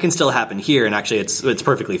 And that can still happen here, and actually it's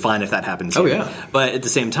perfectly fine if that happens here. Oh yeah. But at the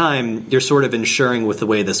same time, you're sort of ensuring with the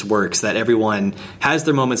way this works that everyone has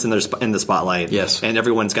their moments in the spotlight. Yes. And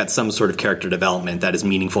everyone's got some sort of character development that is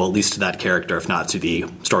meaningful, at least to that character, if not to the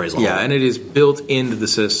story as a whole. Yeah, and it is built into the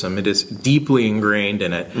system. It is deeply ingrained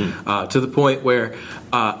in it, to the point where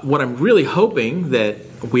what I'm really hoping that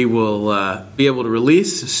we will be able to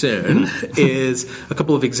release soon is a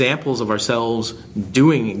couple of examples of ourselves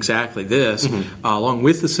doing exactly this, along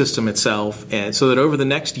with the system itself, and so that over the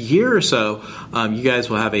next year or so, you guys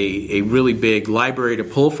will have a really big library to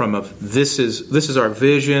pull from of this is our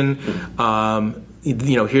vision.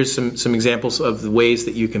 Here's some examples of the ways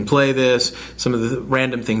that you can play this, some of the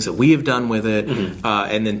random things that we have done with it,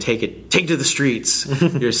 and then take to the streets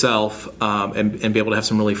yourself, and be able to have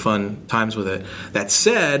some really fun times with it. That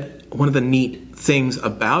said, one of the neat things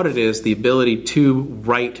about it is the ability to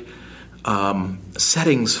write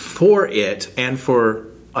settings for it and for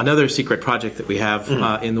another secret project that we have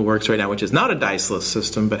in the works right now, which is not a diceless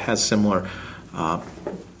system but has similar,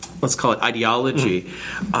 let's call it ideology,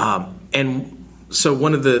 and so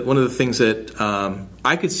one of the things that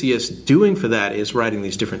I could see us doing for that is writing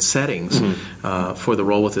these different settings for the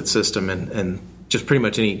Roll With It system and just pretty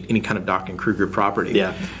much any kind of Doc and Kruger property.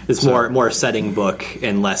 Yeah, it's more a setting book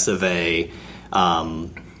and less of a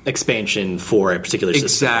expansion for a particular system.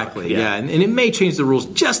 Exactly, yeah. And it may change the rules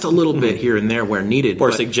just a little bit here and there where needed.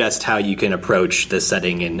 Or suggest how you can approach the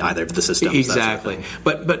setting in either of the systems. Exactly.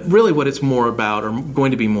 But really what it's more about, or going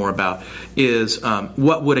to be more about, is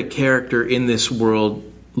what would a character in this world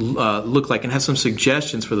look like, and have some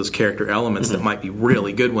suggestions for those character elements that might be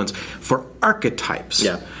really good ones for archetypes.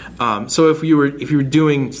 Yeah. So if you were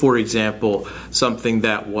doing, for example, something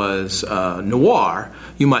that was noir,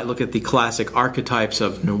 you might look at the classic archetypes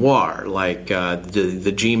of noir, like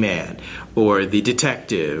the G-man, or the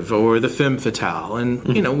detective, or the femme fatale,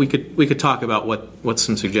 and we could talk about what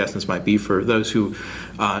some suggestions might be for those who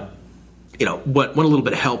want a little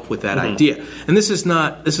bit of help with that idea. And this is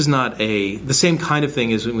not the same kind of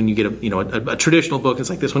thing as when you get a traditional book.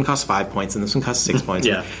 It's like this one costs 5 points and this one costs 6 points.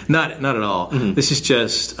 Yeah. Not at all. This is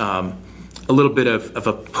just a little bit of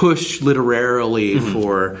a push literarily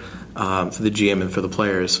for the GM and for the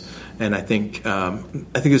players. And I think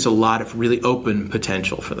there's a lot of really open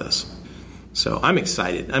potential for this. So I'm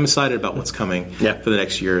excited. I'm excited about what's coming for the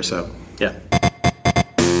next year or so. Yeah.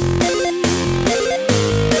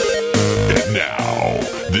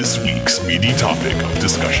 This week's meaty topic of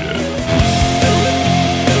discussion.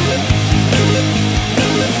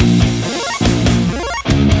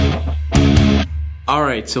 All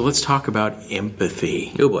right, so let's talk about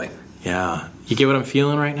empathy. Oh boy. Yeah. You get what I'm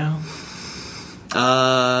feeling right now?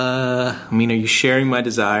 Are you sharing my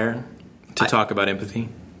desire to talk about empathy?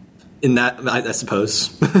 In that, I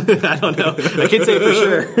suppose. I don't know. I can't say for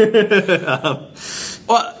sure.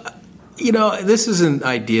 This is an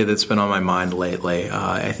idea that's been on my mind lately.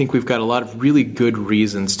 I think we've got a lot of really good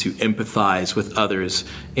reasons to empathize with others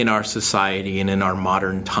in our society and in our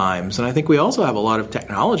modern times. And I think we also have a lot of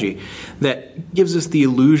technology that gives us the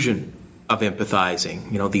illusion of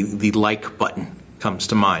empathizing. The like button comes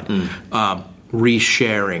to mind.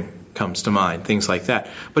 Resharing comes to mind, things like that.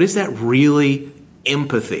 But is that really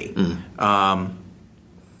empathy?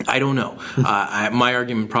 I don't know. My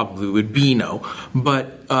argument probably would be no.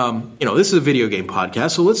 But, this is a video game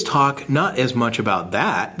podcast, so let's talk not as much about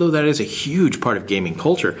that, though that is a huge part of gaming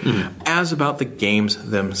culture, as about the games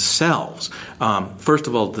themselves. First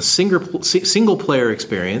of all, the single-player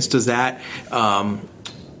experience, does that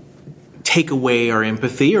take away our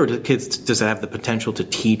empathy, or does it have the potential to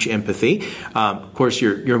teach empathy? Of course,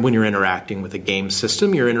 when you're interacting with a game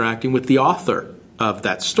system, you're interacting with the author of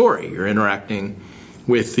that story. You're interacting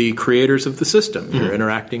with the creators of the system. You're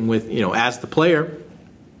interacting with, as the player,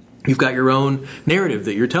 you've got your own narrative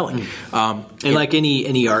that you're telling. And like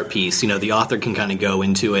any art piece, the author can kind of go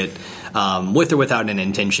into it with or without an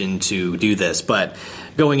intention to do this, but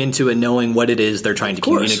going into it knowing what it is they're trying to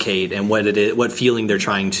communicate and what feeling they're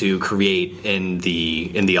trying to create in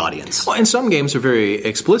the audience. Well, and some games are very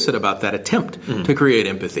explicit about that attempt to create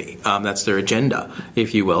empathy. That's their agenda,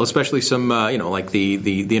 if you will, especially some like the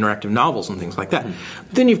interactive novels and things like that.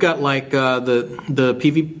 Then you've got like the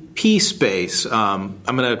PvP space, I'm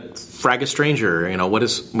going to frag a stranger. What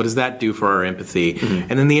does that do for our empathy?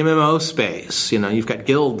 And then the MMO space, you've got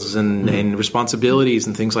guilds and responsibilities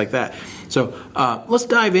and things like that. So let's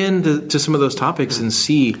dive into some of those topics and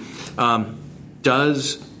see,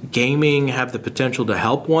 does gaming have the potential to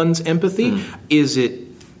help one's empathy? Is it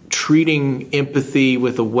treating empathy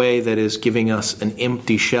with a way that is giving us an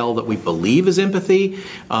empty shell that we believe is empathy?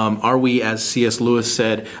 Are we, as C.S. Lewis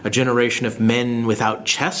said, a generation of men without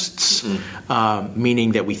chests?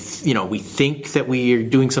 Meaning that we think that we are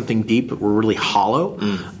doing something deep, but we're really hollow?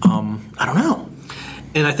 I don't know.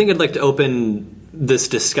 And I think I'd like to open this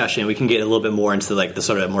discussion. We can get a little bit more into the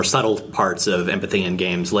sort of more subtle parts of empathy in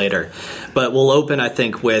games later. But we'll open, I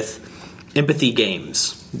think, with empathy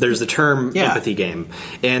games. There's the term empathy game.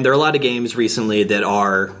 And there are a lot of games recently that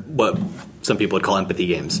are what some people would call empathy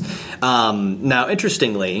games. Now,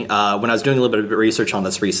 interestingly, when I was doing a little bit of research on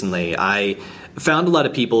this recently, I found a lot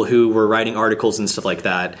of people who were writing articles and stuff like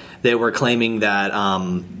that were claiming that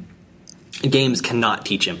games cannot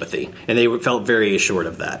teach empathy, and they felt very assured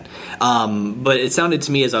of that. But it sounded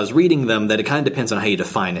to me as I was reading them that it kind of depends on how you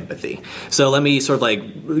define empathy. So let me sort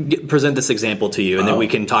of present this example to you, and then we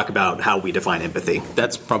can talk about how we define empathy.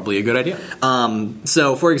 That's probably a good idea.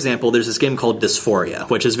 So, for example, there's this game called Dysphoria,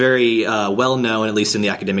 which is very well known, at least in the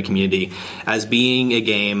academic community, as being a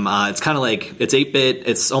game. It's kind of it's 8-bit.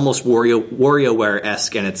 It's almost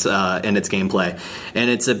WarioWare-esque in its gameplay, and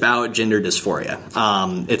it's about gender dysphoria.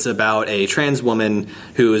 It's about a trans woman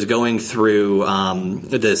who is going through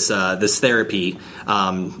this therapy,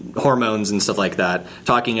 hormones and stuff like that,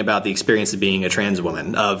 talking about the experience of being a trans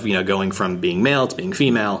woman, of going from being male to being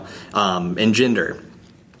female, and gender,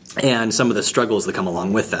 and some of the struggles that come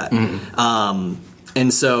along with that.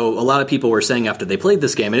 And so a lot of people were saying after they played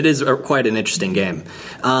this game, and it is quite an interesting game,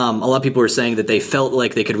 a lot of people were saying that they felt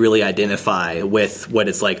like they could really identify with what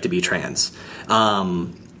it's like to be trans.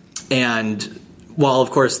 And while,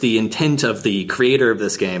 of course, the intent of the creator of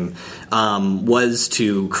this game was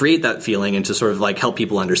to create that feeling and to sort of help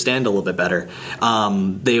people understand a little bit better,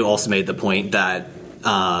 they also made the point that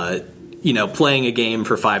playing a game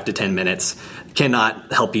for 5 to 10 minutes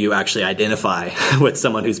cannot help you actually identify with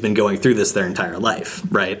someone who's been going through this their entire life,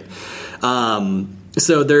 right?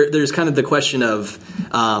 So there's kind of the question of,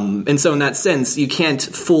 and so in that sense, you can't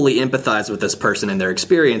fully empathize with this person and their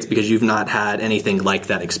experience because you've not had anything like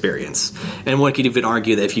that experience. And one could even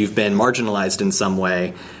argue that if you've been marginalized in some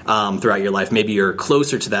way throughout your life, maybe you're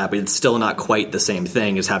closer to that, but it's still not quite the same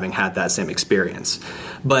thing as having had that same experience.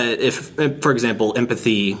 But if, for example,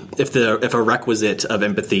 empathy, if a requisite of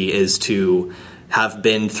empathy is to have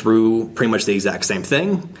been through pretty much the exact same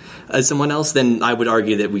thing as someone else, then I would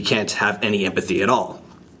argue that we can't have any empathy at all.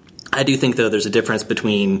 I do think, though, there's a difference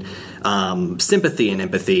between sympathy and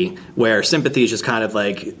empathy, where sympathy is just kind of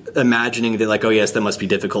imagining that, oh, yes, that must be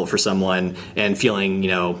difficult for someone, and feeling,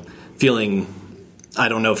 I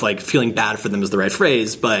don't know if feeling bad for them is the right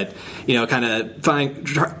phrase, but, kind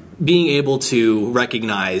of being able to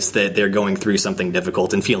recognize that they're going through something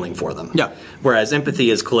difficult and feeling for them. Yeah. Whereas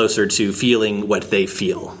empathy is closer to feeling what they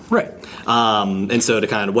feel. Right. And so to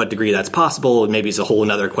kind of what degree that's possible, maybe is a whole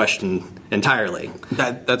other question entirely.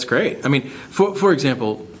 That's great. I mean, for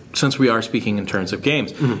example, since we are speaking in terms of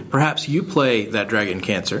games, perhaps you play that Dragon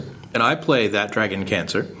Cancer, and I play that Dragon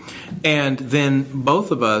Cancer, and then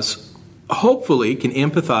both of us hopefully can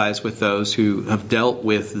empathize with those who have dealt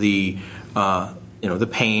with the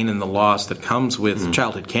pain and the loss that comes with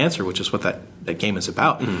childhood cancer, which is what that game is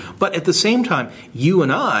about. But at the same time, you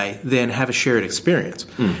and I then have a shared experience.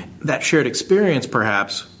 That shared experience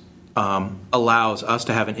perhaps allows us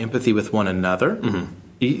to have an empathy with one another,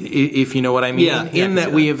 if you know what I mean.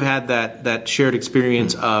 That we have had that shared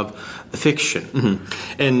experience of the fiction.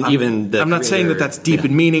 And even I'm not saying that that's deep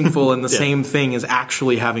and meaningful and the same thing as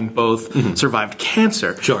actually having both survived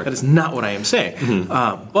cancer. Sure. That is not what I am saying.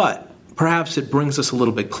 But perhaps it brings us a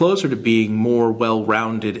little bit closer to being more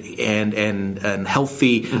well-rounded and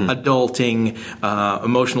healthy, adulting,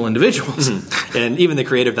 emotional individuals. And even the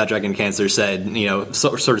creator of that Dragon Cancer said,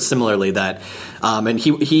 sort of similarly that, and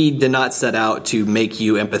he did not set out to make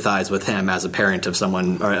you empathize with him as a parent of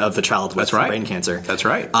someone or of a child with brain cancer. That's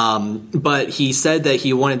right. But he said that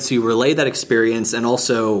he wanted to relay that experience and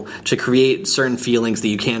also to create certain feelings that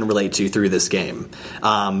you can relate to through this game.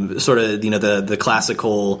 Sort of, the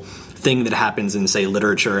classical thing that happens in, say,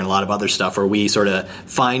 literature and a lot of other stuff, where we sort of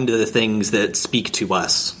find the things that speak to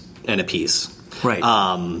us in a piece. Right.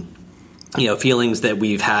 feelings that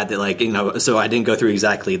we've had that so I didn't go through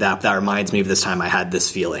exactly that. That reminds me of this time I had this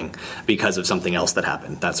feeling because of something else that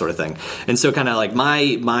happened, that sort of thing. And so kind of like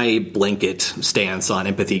my blanket stance on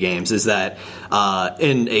empathy games is that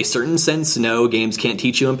in a certain sense, no, games can't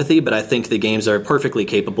teach you empathy, but I think the games are perfectly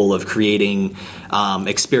capable of creating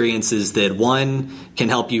experiences that, one, can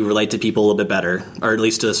help you relate to people a little bit better, or at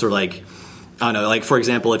least to sort of I don't know, for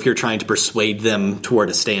example, if you're trying to persuade them toward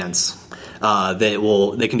a stance,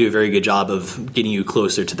 they can do a very good job of getting you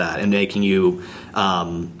closer to that and making you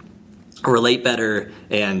relate better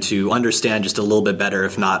and to understand just a little bit better,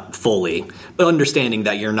 if not fully, but understanding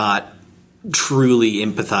that you're not truly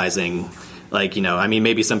empathizing.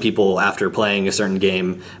 Maybe some people after playing a certain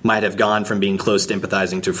game might have gone from being close to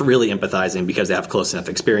empathizing to really empathizing because they have close enough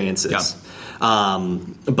experiences. Yeah.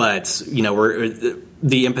 But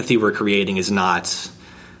the empathy we're creating is not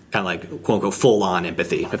kind of like quote unquote full on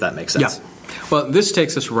empathy, if that makes sense. Yeah. Well, this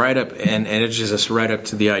takes us right up and edges us right up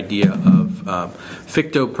to the idea of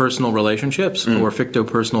ficto-personal relationships or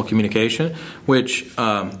ficto-personal communication, which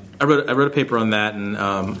I wrote a paper on that, and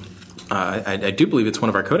I do believe it's one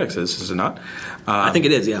of our codexes, is it not? I think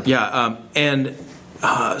it is, yeah.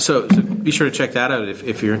 Yeah, so be sure to check that out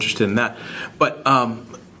if you're interested in that. But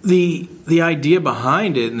the idea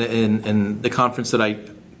behind it in the conference that I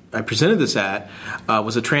presented this at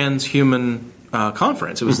was a transhuman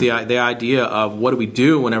conference. It was the idea of what do we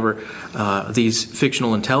do whenever these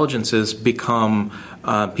fictional intelligences become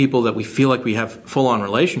people that we feel like we have full-on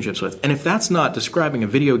relationships with. And if that's not describing a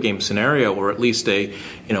video game scenario or at least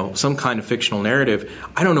some kind of fictional narrative,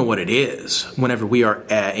 I don't know what it is whenever we are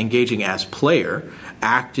engaging as player,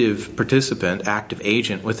 active participant, active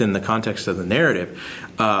agent within the context of the narrative,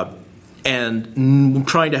 and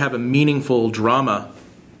trying to have a meaningful drama,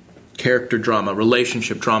 character drama,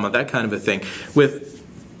 relationship drama, that kind of a thing, with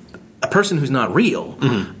a person who's not real,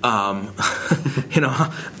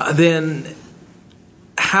 then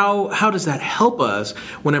how does that help us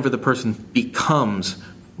whenever the person becomes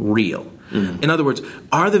real? In other words,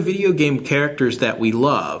 are the video game characters that we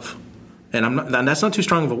love, and that's not too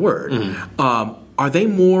strong of a word, are they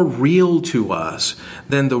more real to us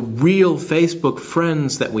than the real Facebook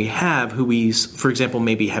friends that we have who we, for example,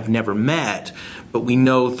 maybe have never met, but we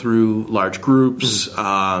know through large groups?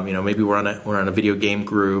 Maybe we're on a video game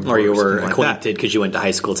group, or you were acquainted because you went to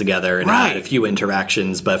high school together and had a few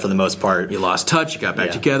interactions, but for the most part, you lost touch, you got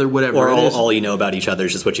back together, whatever. Or all you know about each other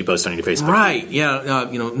is just what you post on your Facebook. Right? Yeah.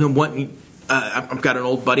 I've got an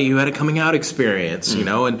old buddy who had a coming out experience,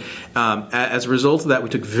 and as a result of that, we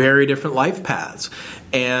took very different life paths.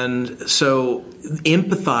 And so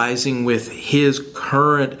empathizing with his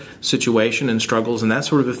current situation and struggles and that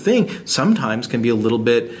sort of a thing sometimes can be a little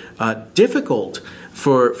bit difficult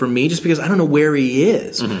for me, just because I don't know where he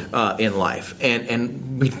is in life.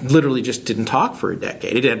 And we literally just didn't talk for a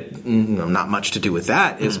decade. It had not much to do with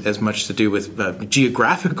that, as much to do with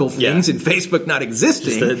geographical things and Facebook not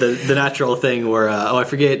existing. Just the natural thing where, I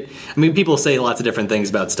forget. I mean, people say lots of different things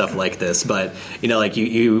about stuff like this, but,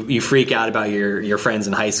 you freak out about your friends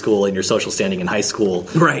in high school and your social standing in high school.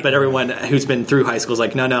 Right. But everyone who's been through high school is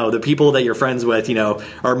like, no, the people that you're friends with,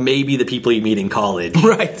 are maybe the people you meet in college.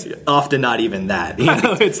 Right. Often not even that.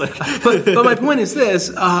 It's like, but my point is this: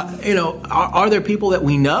 are there people that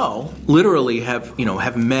we know literally have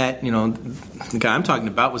met? The guy I'm talking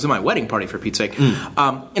about was in my wedding party, for Pete's sake.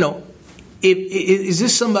 Is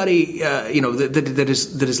this somebody that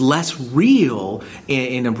is less real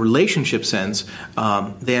in a relationship sense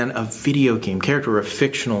than a video game character or a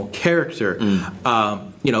fictional character?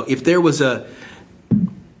 If there was a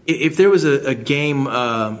game,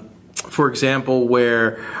 for example,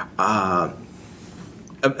 where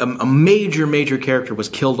a major character was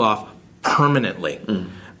killed off permanently,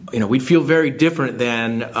 we'd feel very different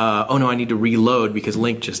than, I need to reload because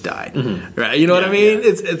Link just died. Right? You know what I mean?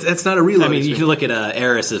 Yeah. It's not a reload. I mean, you can look at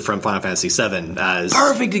Aeris from Final Fantasy VII as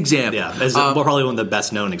perfect example. Yeah, as probably one of the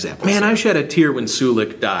best known examples. Man, I shed a tear when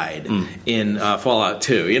Sulik died in Fallout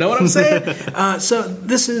 2. You know what I'm saying? So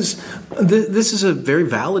this is a very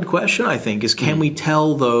valid question, I think, is can we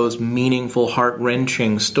tell those meaningful,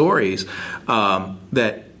 heart-wrenching stories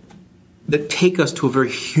that take us to a very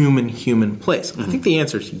human place? I think the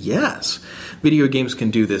answer is yes. Video games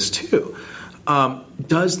can do this too.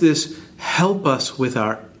 Does this help us with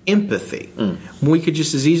our empathy? We could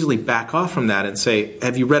just as easily back off from that and say,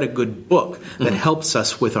 have you read a good book that helps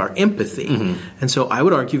us with our empathy? And so I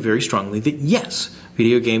would argue very strongly that yes,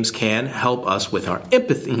 video games can help us with our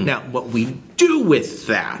empathy. Now, what we do with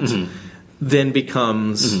that then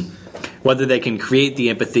becomes... whether they can create the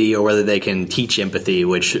empathy or whether they can teach empathy,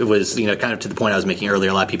 which was, kind of to the point I was making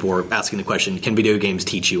earlier. A lot of people were asking the question, can video games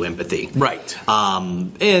teach you empathy? Right.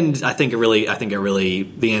 And I think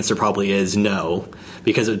the answer probably is no,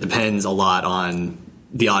 because it depends a lot on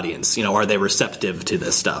the audience. Are they receptive to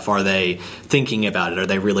this stuff? Are they thinking about it? Are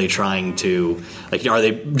they really trying to, are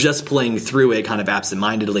they just playing through it kind of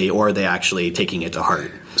absentmindedly, or are they actually taking it to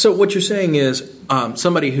heart? So what you're saying is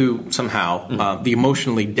somebody who somehow, the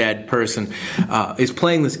emotionally dead person, is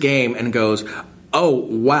playing this game and goes, oh,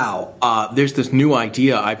 wow, there's this new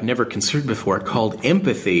idea I've never considered before called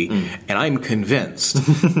empathy, and I'm convinced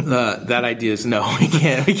that idea is no, we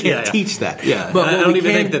can't teach that. Yeah, but I don't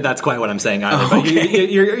even think that that's quite what I'm saying either. Okay.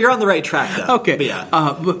 But you're on the right track, though. Okay. But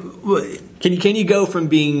yeah. Can you go from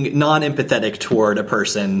being non-empathetic toward a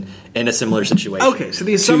person in a similar situation? Okay, so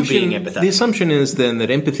the assumption is then that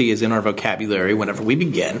empathy is in our vocabulary whenever we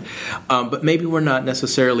begin, but maybe we're not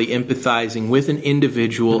necessarily empathizing with an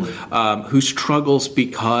individual who struggles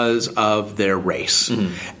because of their race.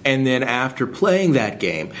 And then after playing that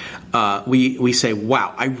game, we say,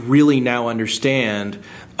 wow, I really now understand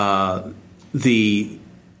the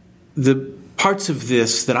parts of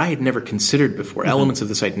this that I had never considered before, elements of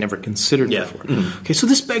this I'd never considered before. Okay, so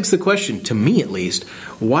this begs the question, to me at least,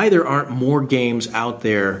 why there aren't more games out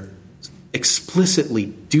there explicitly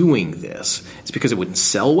doing this. It's because it wouldn't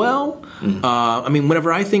sell well. I mean,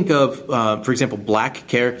 whenever I think of, for example, black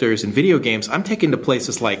characters in video games, I'm taken to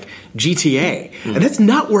places like GTA, and that's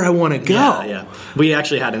not where I want to go. Yeah. We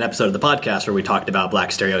actually had an episode of the podcast where we talked about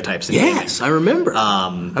black stereotypes in gaming. Yes, I remember.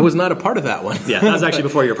 I was not a part of that one. Yeah, that was actually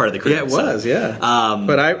before you were part of the crew. Yeah, it was.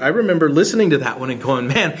 But I remember listening to that one and going,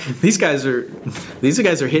 man, these guys are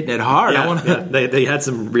hitting it hard. They had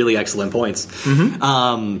some really excellent points.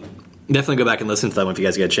 Definitely go back and listen to that one if you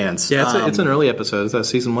guys get a chance. Yeah, it's an early episode. It's a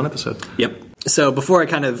season 1 episode. Yep. So before I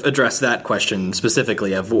kind of address that question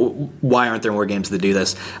specifically of why aren't there more games that do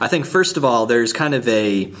this, I think first of all there's kind of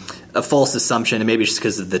a false assumption, and maybe just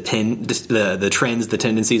because of the trends, the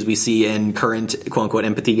tendencies we see in current quote unquote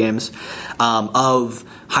empathy games, of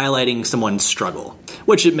highlighting someone's struggle,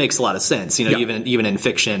 which it makes a lot of sense. Even in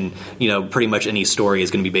fiction, pretty much any story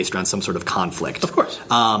is going to be based around some sort of conflict. Of course.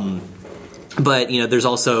 But, there's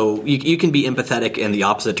also, you can be empathetic in the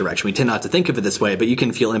opposite direction. We tend not to think of it this way, but you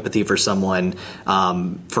can feel empathy for someone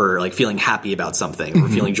for, feeling happy about something or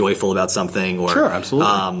feeling joyful about something. Or, sure,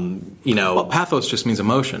 absolutely. Well, pathos just means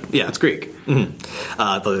emotion. Yeah. It's Greek. There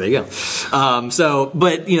you go.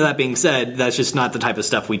 But, that being said, that's just not the type of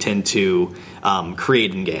stuff we tend to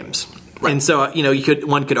create in games. Right. And so,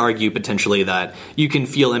 one could argue potentially that you can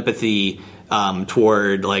feel empathy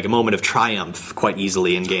toward a moment of triumph quite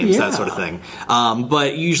easily in games, that sort of thing.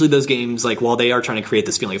 But usually those games, while they are trying to create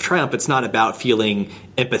this feeling of triumph, it's not about feeling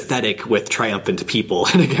empathetic with triumphant people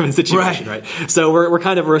in a given situation, right? So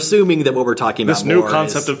we're assuming that what we're talking about this new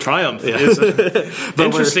concept of triumph is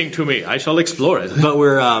interesting to me. I shall explore it. But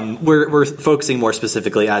we're focusing more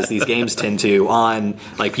specifically, as these games tend to, on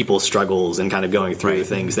people's struggles and kind of going through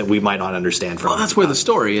things that we might not understand from. Well, that's where the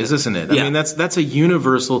story is, isn't it? I mean, that's a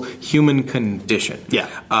universul human condition. Yeah.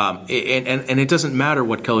 And it doesn't matter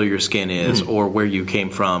what color your skin is or where you came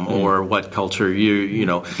from or what culture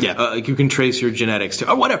you can trace your genetics to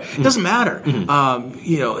or whatever. It doesn't matter.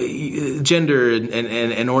 Gender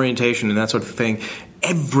and orientation and that sort of thing.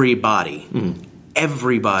 Everybody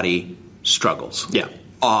struggles. Yeah.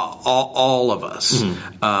 All of us.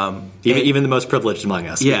 Even the most privileged among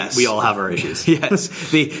us. Yes. We all have our issues. Yes.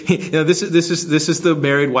 This is the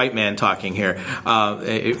married white man talking here.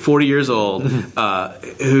 40 years old,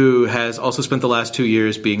 who has also spent the last 2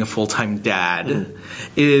 years being a full-time dad,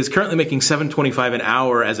 is currently making $7.25 an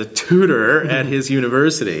hour as a tutor at his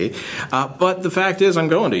university. But the fact is, I'm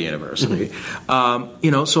going to university.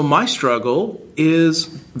 So my struggle is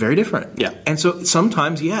very different. Yeah. And so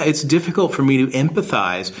sometimes, it's difficult for me to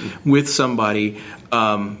empathize with somebody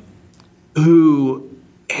who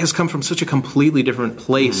has come from such a completely different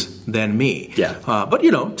place than me. Yeah. But,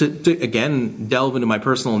 to again delve into my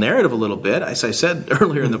personal narrative a little bit, as I said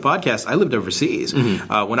earlier in the podcast, I lived overseas.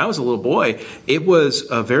 When I was a little boy, it was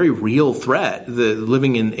a very real threat,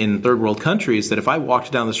 living in third world countries, that if I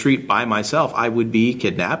walked down the street by myself, I would be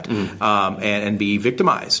kidnapped and be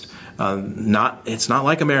victimized. It's not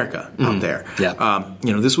like America out there. Yeah.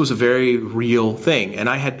 This was a very real thing, and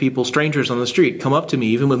I had strangers on the street, come up to me,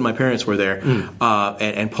 even when my parents were there,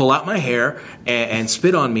 and pull out my hair and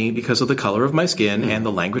spit on me because of the color of my skin and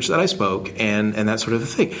the language that I spoke and that sort of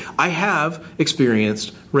thing. I have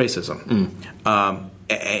experienced racism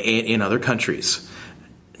in other countries,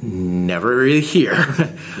 never really here.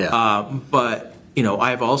 Yeah. But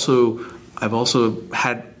I've also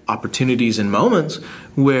had opportunities and moments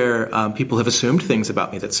where people have assumed things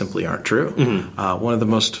about me that simply aren't true. One of the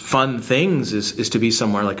most fun things is to be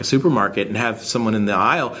somewhere like a supermarket and have someone in the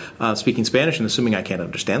aisle speaking Spanish and assuming I can't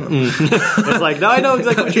understand them. It's like, no, I know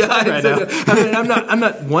exactly what you're saying right now. I mean, I'm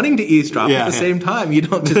not wanting to eavesdrop. At the same time, you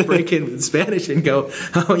don't just break in with Spanish and go,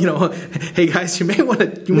 hey guys, you may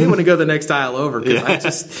want to go the next aisle over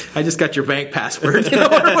because I just got your bank password, or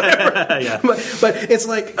whatever. But it's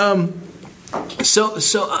like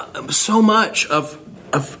so much of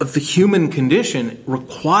the human condition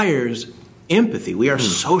requires empathy. We are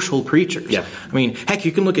social creatures. Yeah. I mean, heck,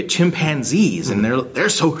 you can look at chimpanzees, and they're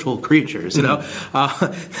social creatures. There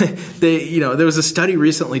was a study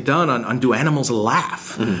recently done on do animals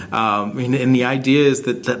laugh? And the idea is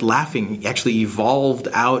that laughing actually evolved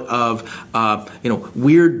out of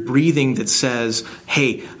weird breathing that says,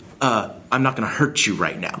 hey, I'm not going to hurt you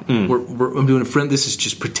right now. I'm doing a friend. This is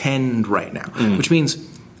just pretend right now, which means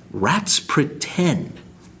rats pretend.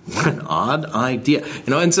 What an odd idea,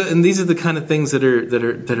 and these are the kind of things that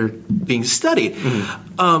are being studied.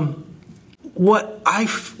 What I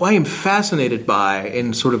am fascinated by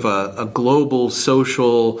in sort of a global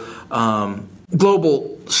social,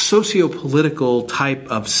 global socio-political type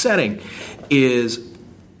of setting is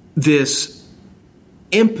this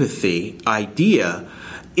empathy idea.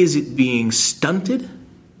 Is it being stunted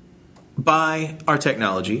by our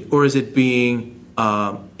technology, or is it being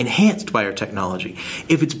enhanced by our technology?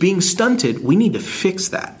 If it's being stunted, we need to fix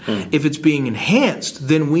that. If it's being enhanced,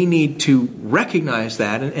 then we need to recognize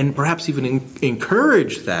that and perhaps even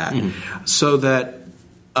encourage that, so that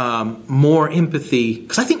more empathy.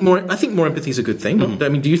 Because I think more empathy is a good thing. I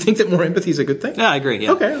mean, do you think that more empathy is a good thing? Yeah, I agree.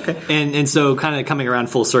 Yeah. Okay. And so, kind of coming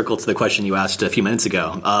around full circle to the question you asked a few minutes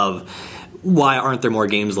ago of why aren't there more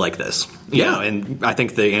games like this? You know, and I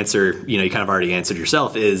think the answer, you kind of already answered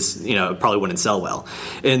yourself, is, it probably wouldn't sell well.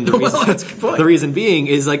 And the reason, that's a good point. The reason being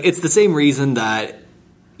is, like, it's the same reason that,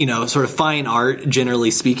 sort of fine art, generally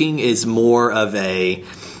speaking, is more of a,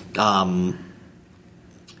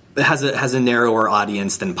 it has a narrower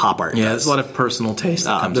audience than pop art does. There's a lot of personal taste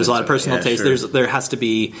that comes There's a lot of personal taste. Sure. There has to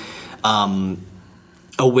be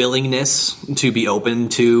a willingness to be open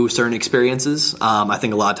to certain experiences. I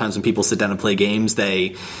think a lot of times when people sit down and play games,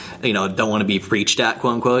 they, don't want to be preached at,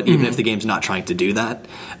 quote unquote, even if the game's not trying to do that.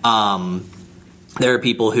 There are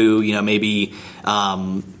people who, maybe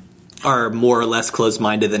are more or less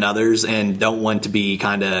closed-minded than others and don't want to be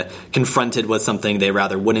kind of confronted with something they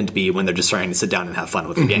rather wouldn't be when they're just trying to sit down and have fun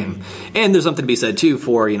with the game. And there's something to be said, too,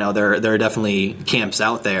 for, there are definitely camps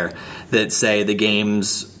out there that say the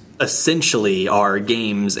games essentially are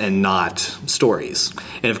games and not stories.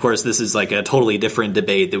 And of course, this is like a totally different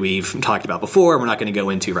debate that we've talked about before. We're not going to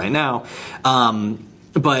go into right now.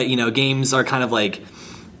 But, games are kind of like,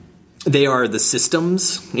 they are the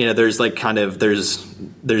systems. There's like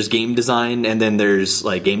there's game design, and then there's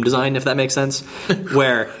like game design, if that makes sense.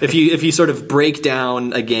 Where if you sort of break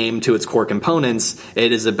down a game to its core components,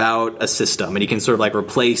 it is about a system, and you can sort of like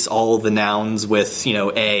replace all the nouns with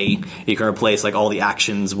a. You can replace like all the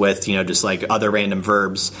actions with just like other random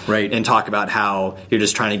verbs, right? And talk about how you're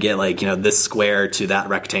just trying to get like this square to that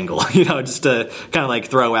rectangle, just to kind of like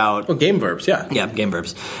throw out game verbs, yeah, game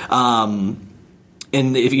verbs.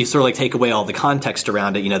 And if you sort of like take away all the context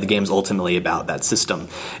around it, the game's ultimately about that system.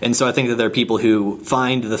 And so I think that there are people who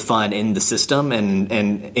find the fun in the system and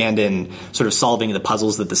in sort of solving the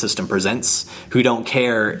puzzles that the system presents, who don't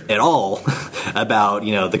care at all about,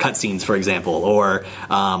 the cutscenes, for example, or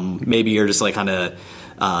maybe you're just like kind of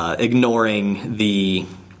ignoring the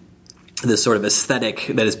sort of aesthetic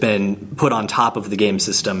that has been put on top of the game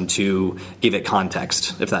system to give it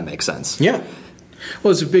context, if that makes sense. Yeah.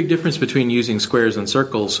 Well, there's a big difference between using squares and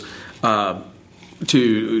circles to,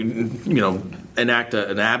 enact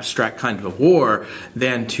an abstract kind of a war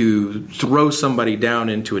than to throw somebody down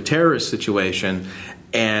into a terrorist situation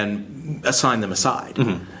and assign them a side.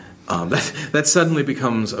 That suddenly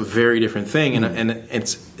becomes a very different thing, and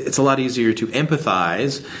it's a lot easier to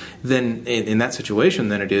empathize than in that situation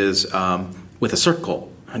than it is with a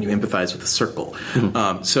circle. How do you empathize with a circle?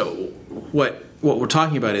 So what we're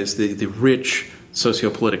talking about is the rich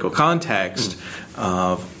socio-political context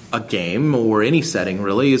of a game or any setting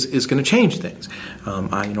really is going to change things.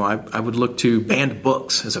 I would look to banned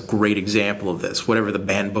books as a great example of this. Whatever the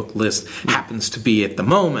banned book list happens to be at the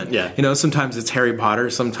moment. Yeah. Sometimes it's Harry Potter,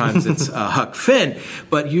 sometimes it's Huck Finn,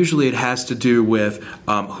 but usually it has to do with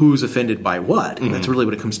who's offended by what. And that's really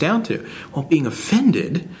what it comes down to. Well, being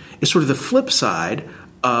offended is sort of the flip side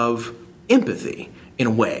of empathy. in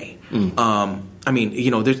a way. I mean,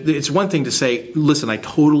 it's one thing to say, listen, I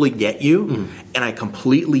totally get you, and I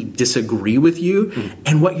completely disagree with you,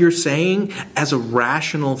 and what you're saying as a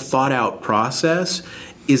rational, thought-out process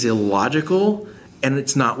is illogical, and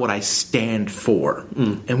it's not what I stand for.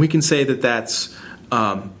 And we can say that that's,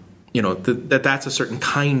 that's a certain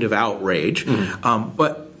kind of outrage,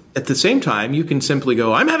 but at the same time, you can simply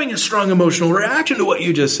go, I'm having a strong emotional reaction to what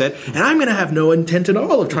you just said, and I'm going to have no intent at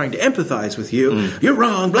all of trying to empathize with you. You're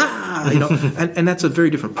wrong, blah, and that's a very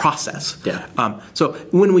different process. Yeah. So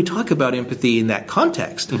when we talk about empathy in that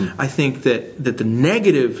context, I think that the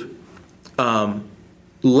negative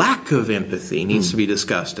lack of empathy needs to be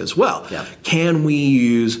discussed as well. Yeah. Can we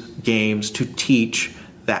use games to teach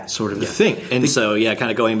that sort of a thing? And so,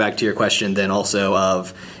 kind of going back to your question then also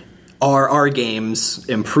of, are our games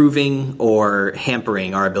improving or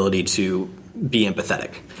hampering our ability to be empathetic?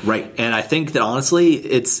 Right. And I think that honestly,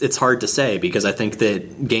 it's hard to say, because I think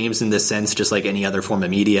that games in this sense, just like any other form of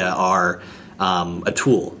media, are a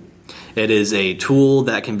tool. It is a tool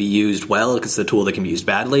that can be used well, because it's a tool that can be used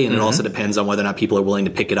badly, and it also depends on whether or not people are willing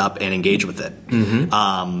to pick it up and engage with it.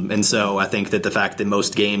 And so I think that the fact that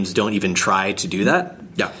most games don't even try to do that,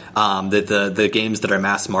 that the games that are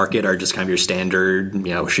mass market are just kind of your standard,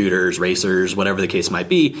 shooters, racers, whatever the case might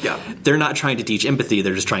be, they're not trying to teach empathy,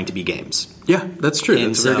 they're just trying to be games. Yeah, that's true. And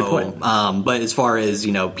that's a very good point. But as far as,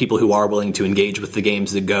 people who are willing to engage with the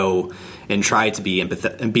games that go and try to be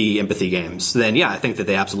empathy games, then I think that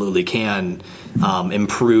they absolutely can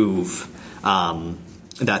improve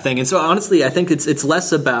that thing. And so honestly, I think it's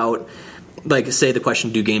less about, like, say the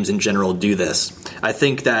question, do games in general do this? I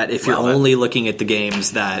think that if you're only looking at the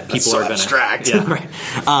games that people are going to... abstract. Yeah, right.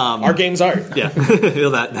 Our games aren't. Yeah.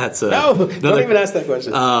 That's no, don't even ask that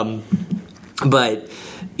question. But...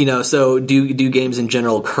 so do games in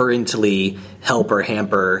general currently help or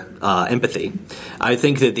hamper empathy? I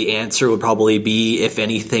think that the answer would probably be, if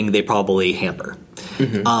anything, they probably hamper.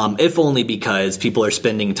 If only because people are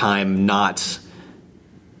spending time not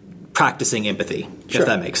practicing empathy, if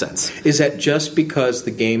that makes sense. Is that just because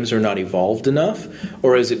the games are not evolved enough?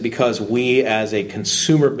 Or is it because we as a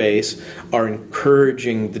consumer base are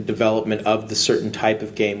encouraging the development of the certain type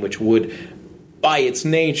of game which would, by its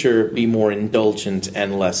nature, be more indulgent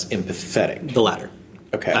and less empathetic? The latter.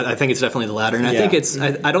 Okay. I think it's definitely the latter, and I think it's.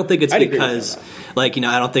 I don't think it's because, I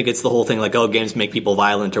don't think it's the whole thing like, oh, games make people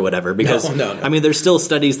violent or whatever. Because no. I mean, there's still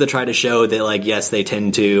studies that try to show that, like, yes, they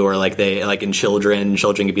tend to, or like they, like in children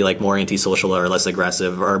can be like more antisocial or less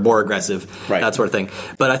aggressive or more aggressive, that sort of thing.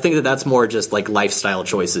 But I think that that's more just like lifestyle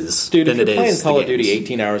choices. Dude, than if it you're is playing Call of games. Duty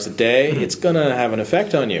 18 hours a day, it's gonna have an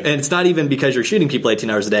effect on you. And it's not even because you're shooting people 18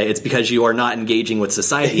 hours a day. It's because you are not engaging with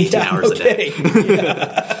society 18 hours a day.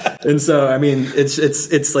 And so, I mean,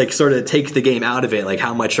 it's like sort of take the game out of it. Like,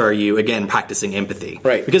 how much are you, again, practicing empathy?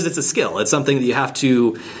 Right. Because it's a skill. It's something that you have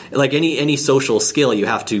to, like any social skill, you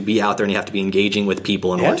have to be out there and you have to be engaging with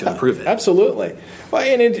people in order to improve it. Absolutely. Well,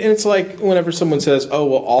 and it's like whenever someone says, "Oh,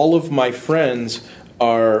 well, all of my friends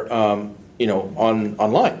are,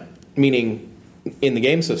 online," meaning in the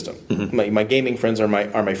game system. My gaming friends are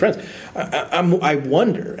my friends. I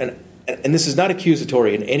wonder, and this is not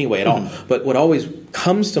accusatory in any way at all, but what always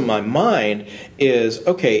comes to my mind is,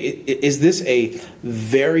 okay, is this a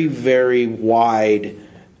very, very wide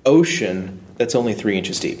ocean that's only 3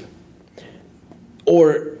 inches deep?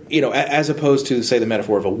 Or, as opposed to, say, the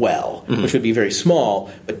metaphor of a well, which would be very small,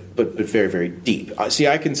 but very, very deep. See,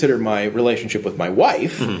 I consider my relationship with my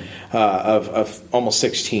wife of almost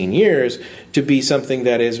 16 years to be something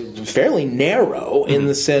that is fairly narrow in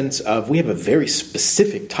the sense of we have a very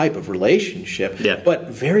specific type of relationship, but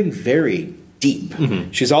very, very deep.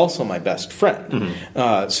 She's also my best friend.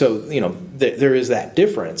 So, there is that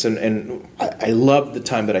difference. And I love the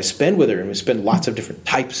time that I spend with her, and we spend lots of different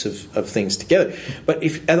types of things together. But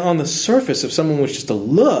if on the surface, if someone was just to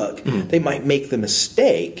look, they might make the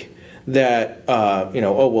mistake that,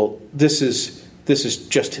 oh, well, this is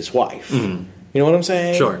just his wife. You know what I'm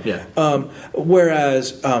saying? Sure, yeah.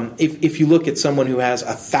 Whereas if you look at someone who has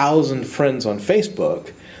 1,000 friends on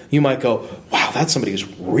Facebook, you might go, wow, that's somebody who's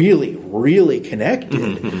really, really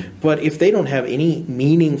connected. But if they don't have any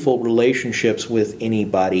meaningful relationships with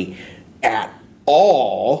anybody at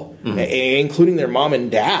all, including their mom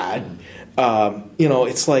and dad,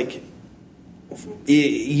 it's like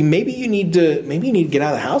maybe you need to get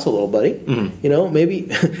out of the house a little, buddy.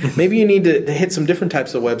 Maybe you need to hit some different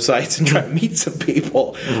types of websites and try to meet some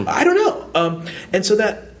people. I don't know. And so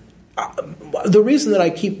that. The reason that I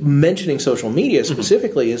keep mentioning social media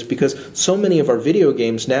specifically is because so many of our video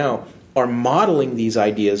games now are modeling these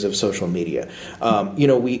ideas of social media.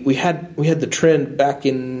 We had the trend back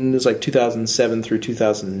in, it was like 2007 through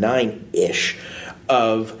 2009-ish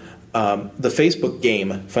of the Facebook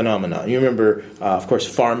game phenomenon. You remember, of course,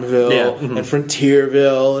 Farmville and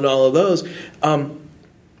Frontierville and all of those.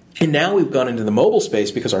 And now we've gone into the mobile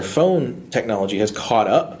space because our phone technology has caught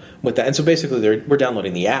up with that. And so basically we're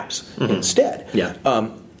downloading the apps instead. Yeah.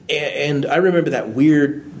 And I remember that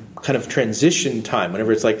weird kind of transition time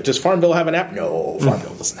whenever it's like, does Farmville have an app? No,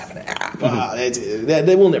 Farmville doesn't have an app.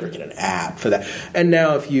 They will never get an app for that. And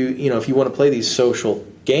now if you want to play these social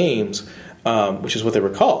games, which is what they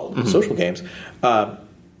were called, social games,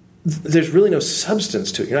 there's really no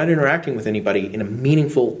substance to it. You're not interacting with anybody in a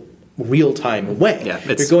meaningful, real-time way. Yeah,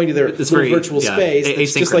 you're going to their virtual space.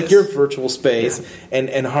 It's just like your virtual space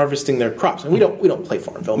and harvesting their crops. And we don't play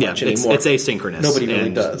Farmville much anymore. It's asynchronous. Nobody really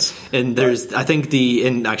does. And there's, I think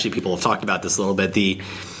and actually people have talked about this a little bit,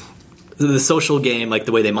 the social game, like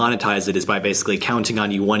the way they monetize it is by basically counting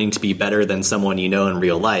on you wanting to be better than someone you know in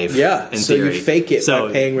real life. Yeah, in so theory. You fake it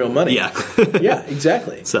by paying real money. Yeah. Yeah,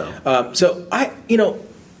 exactly. So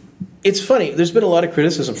it's funny. There's been a lot of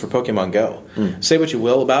criticism for Pokemon Go. Say what you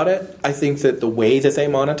will about it. I think that the way that they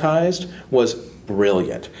monetized was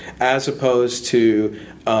brilliant, as opposed to,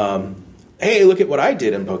 hey, look at what I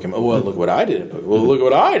did in Pokemon. Well, look what I did in Pokemon. Well, look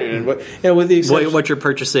what I did in Pokemon. With the exception, what you're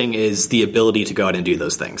purchasing is the ability to go out and do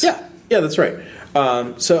those things. Yeah, that's right.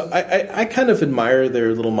 So I kind of admire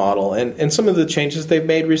their little model and some of the changes they've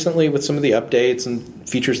made recently with some of the updates and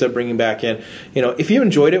features they're bringing back in. If you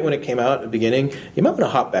enjoyed it when it came out at the beginning, you might want to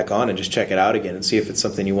hop back on and just check it out again and see if it's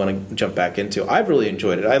something you want to jump back into. I've really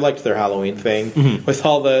enjoyed it. I liked their Halloween thing with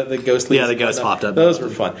all the ghostly. Yeah, the ghosts popped up. Those were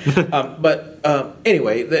fun.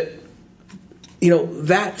 Anyway,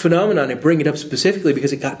 that phenomenon, I bring it up specifically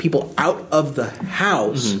because it got people out of the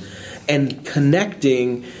house and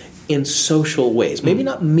connecting in social ways, maybe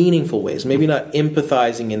not meaningful ways, maybe not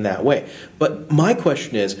empathizing in that way. But my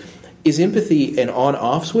question is empathy an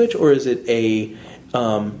on-off switch, or is it a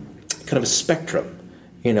kind of a spectrum?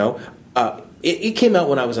 It came out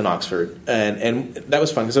when I was in Oxford, and that was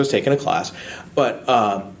fun because I was taking a class. But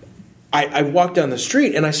I walked down the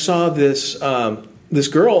street and I saw this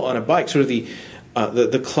girl on a bike, sort of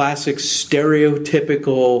the classic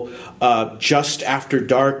stereotypical just after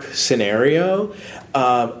dark scenario,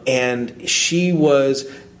 and she was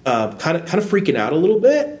kind of freaking out a little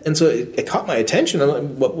bit, and so it caught my attention.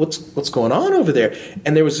 I'm like, what's going on over there?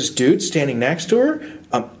 And there was this dude standing next to her,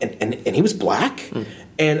 and he was black.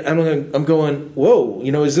 And I'm going, whoa!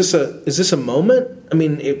 Is this a moment? I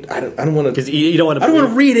mean, I don't want to, because you don't want to. I don't want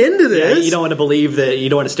to read into this. Yeah, you don't want to believe that. You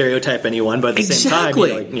don't want to stereotype anyone, but at the same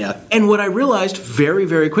time, And what I realized very,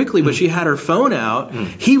 very quickly, but she had her phone out.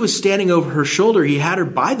 He was standing over her shoulder. He had her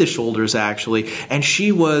by the shoulders actually, and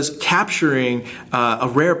she was capturing a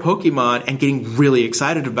rare Pokemon and getting really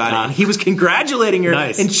excited about it. And he was congratulating her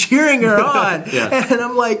and cheering her on. And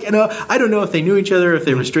I'm like, I don't know if they knew each other, if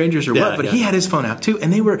they were strangers or what, but he had his phone out too.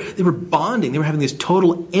 And they were bonding. They were having this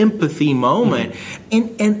total empathy moment.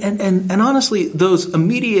 And honestly, those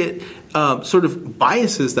immediate sort of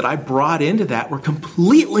biases that I brought into that were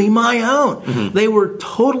completely my own. They were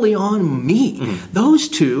totally on me. Those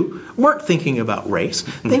two weren't thinking about race.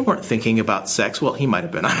 They weren't thinking about sex. Well, he might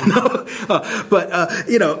have been. I don't know. But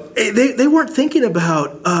they weren't thinking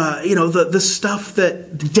about the stuff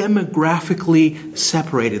that demographically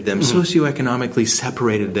separated them, socioeconomically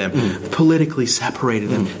separated them, politically separated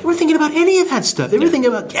them. They weren't thinking about any of that stuff. They were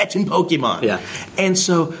thinking about catching Pokemon. And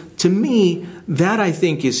so, to me, that I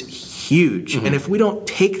think is huge. And if we don't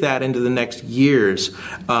take that into the next years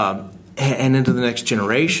and into the next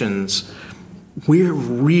generations, we're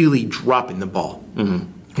really dropping the ball.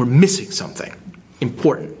 We're missing something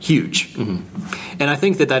important, huge. And I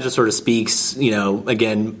think that just sort of speaks,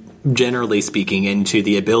 again, generally speaking, into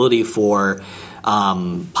the ability for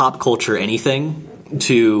pop culture anything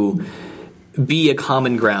to be a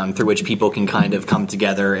common ground through which people can kind of come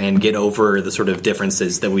together and get over the sort of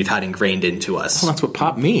differences that we've had ingrained into us. Well, that's what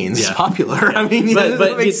pop means. It's popular. I mean,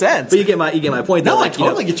 that makes sense. But you get my point. No, I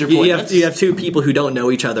totally get your point. You have two people who don't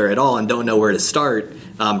know each other at all and don't know where to start,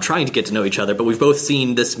 trying to get to know each other. But we've both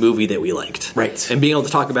seen this movie that we liked, right? And being able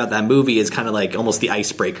to talk about that movie is kind of like almost the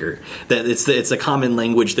icebreaker. That it's a common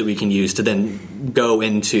language that we can use to then go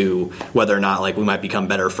into whether or not like we might become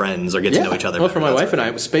better friends or get to know each other. Well, for my wife and I,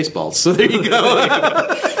 it was Spaceballs. So there you go.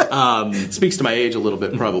 Speaks to my age a little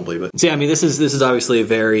bit, probably. But so, I mean, this is obviously a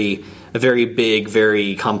very very big,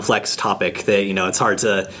 very complex topic that, it's hard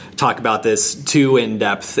to talk about this too in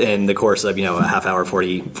depth in the course of, a half hour,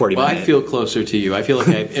 40 well, minutes. I feel closer to you. I feel like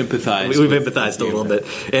I've empathized. We've empathized a little bit.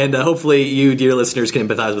 And hopefully you, dear listeners, can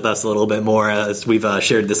empathize with us a little bit more as we've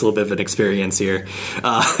shared this little bit of an experience here.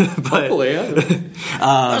 But hopefully,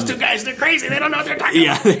 yeah. Those two guys, they're crazy. They don't know what they're talking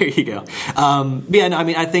about. Yeah, there you go.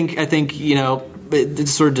 I think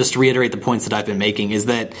sort of just to reiterate the points that I've been making is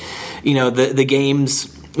that, the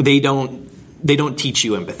games, they don't teach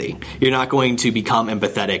you empathy. You're not going to become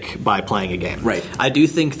empathetic by playing a game. Right. I do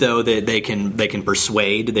think, though, that they can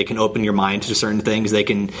persuade, they can open your mind to certain things, they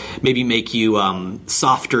can maybe make you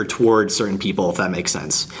softer towards certain people, if that makes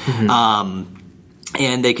sense. Mm-hmm.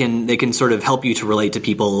 And they can sort of help you to relate to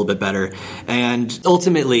people a little bit better. And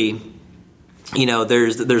ultimately,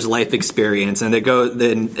 there's life experience, and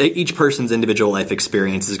then each person's individual life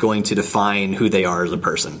experience is going to define who they are as a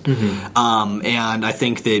person. Mm-hmm. And I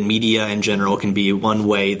think that media in general can be one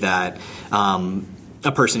way that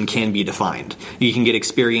a person can be defined. You can get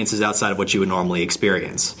experiences outside of what you would normally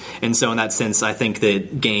experience. And so in that sense, I think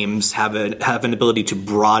that games have an ability to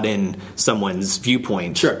broaden someone's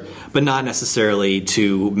viewpoint, sure, but not necessarily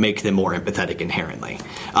to make them more empathetic inherently.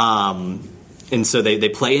 And so they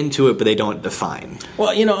play into it, but they don't define.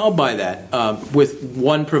 Well, I'll buy that with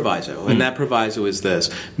one proviso, and that proviso is this: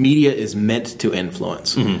 media is meant to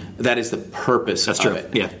influence. Mm-hmm. That is the purpose of true.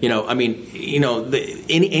 it. Yeah.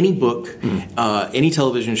 Any book, any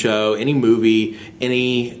television show, any movie,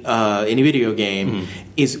 any video game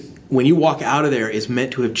is, when you walk out of there, is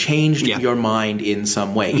meant to have changed your mind in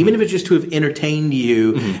some way. Even if it's just to have entertained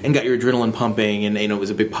you and got your adrenaline pumping, and it was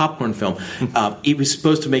a big popcorn film. It was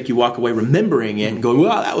supposed to make you walk away remembering it and going,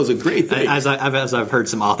 wow, that was a great thing. As I've heard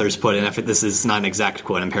some authors put it, and this is not an exact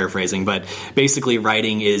quote, I'm paraphrasing, but basically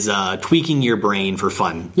writing is tweaking your brain for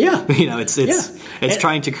fun. Yeah. It's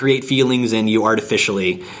trying to create feelings in you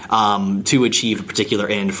artificially to achieve a particular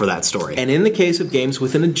end for that story. And in the case of games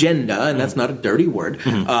with an agenda, and that's not a dirty word,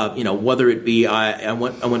 whether it be I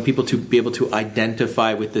want people to be able to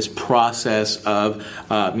identify with this process of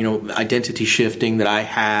identity shifting that I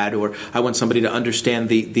had, or I want somebody to understand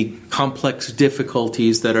the complex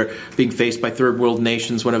difficulties that are being faced by third world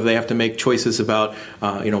nations whenever they have to make choices about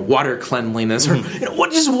water cleanliness or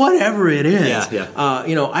just whatever it is.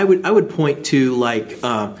 I would point to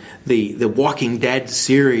the Walking Dead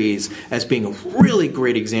series as being a really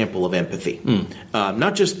great example of empathy.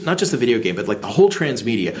 Not just the video game, but the whole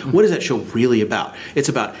transmedia. What is that show really about? It's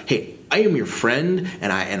about, hey, I am your friend,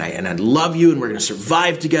 and I love you, and we're going to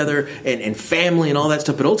survive together, and family and all that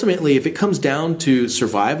stuff. But ultimately, if it comes down to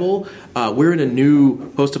survival, we're in a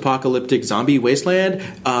new post-apocalyptic zombie wasteland,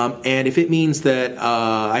 and if it means that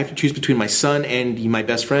I have to choose between my son and my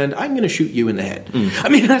best friend, I'm going to shoot you in the head. I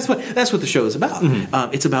mean, that's what the show is about.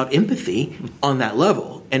 It's about empathy on that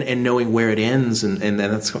level, and knowing where it ends,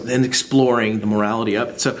 and exploring the morality of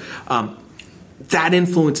it. So. That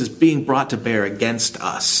influence is being brought to bear against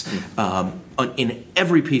us in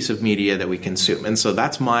every piece of media that we consume, and so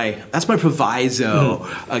that's my proviso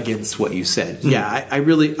against what you said. Yeah, I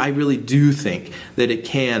really do think that it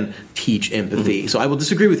can teach empathy. So I will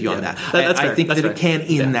disagree with you on that. I think that it can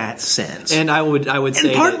in that sense. And I would say,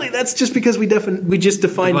 and partly that's just because we just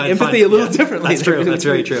define empathy a little differently. That's true. That's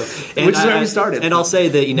very true. And which is where we started. And I'll say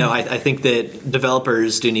that I think that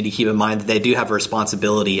developers do need to keep in mind that they do have a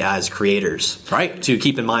responsibility as creators, right, to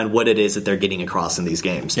keep in mind what it is that they're getting across in these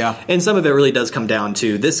games. Yeah, and some of it really does come down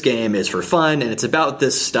to this game is for fun and it's about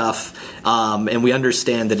this stuff, and we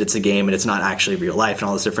understand that it's a game and it's not actually real life and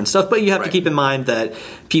all this different stuff. But you have to keep in mind that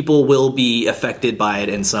people will be affected by it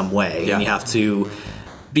in some way, and you have to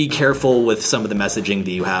be careful with some of the messaging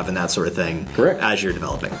that you have and that sort of thing. Correct. As you're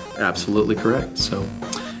developing. Absolutely correct. So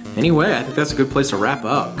anyway, I think that's a good place to wrap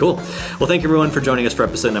up. Cool. Well, thank you everyone for joining us for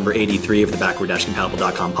episode number 83 of the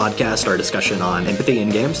Backward-Compatible.com podcast, our discussion on empathy in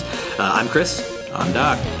games. I'm Chris. I'm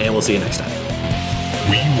Doc. And we'll see you next time.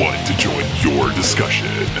 We want to join your discussion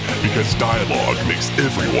because dialogue makes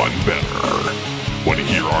everyone better. Want to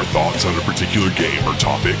hear our thoughts on a particular game or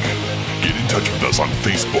topic? Get in touch with us on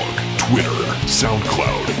Facebook, Twitter,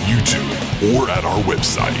 SoundCloud, YouTube, or at our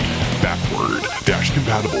website,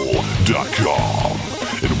 Backward-Compatible.com.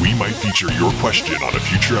 And we might feature your question on a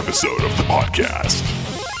future episode of the podcast.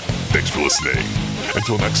 Thanks for listening.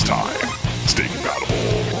 Until next time, stay compatible.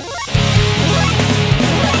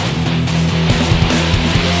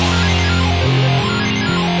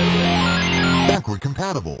 Backward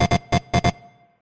Compatible.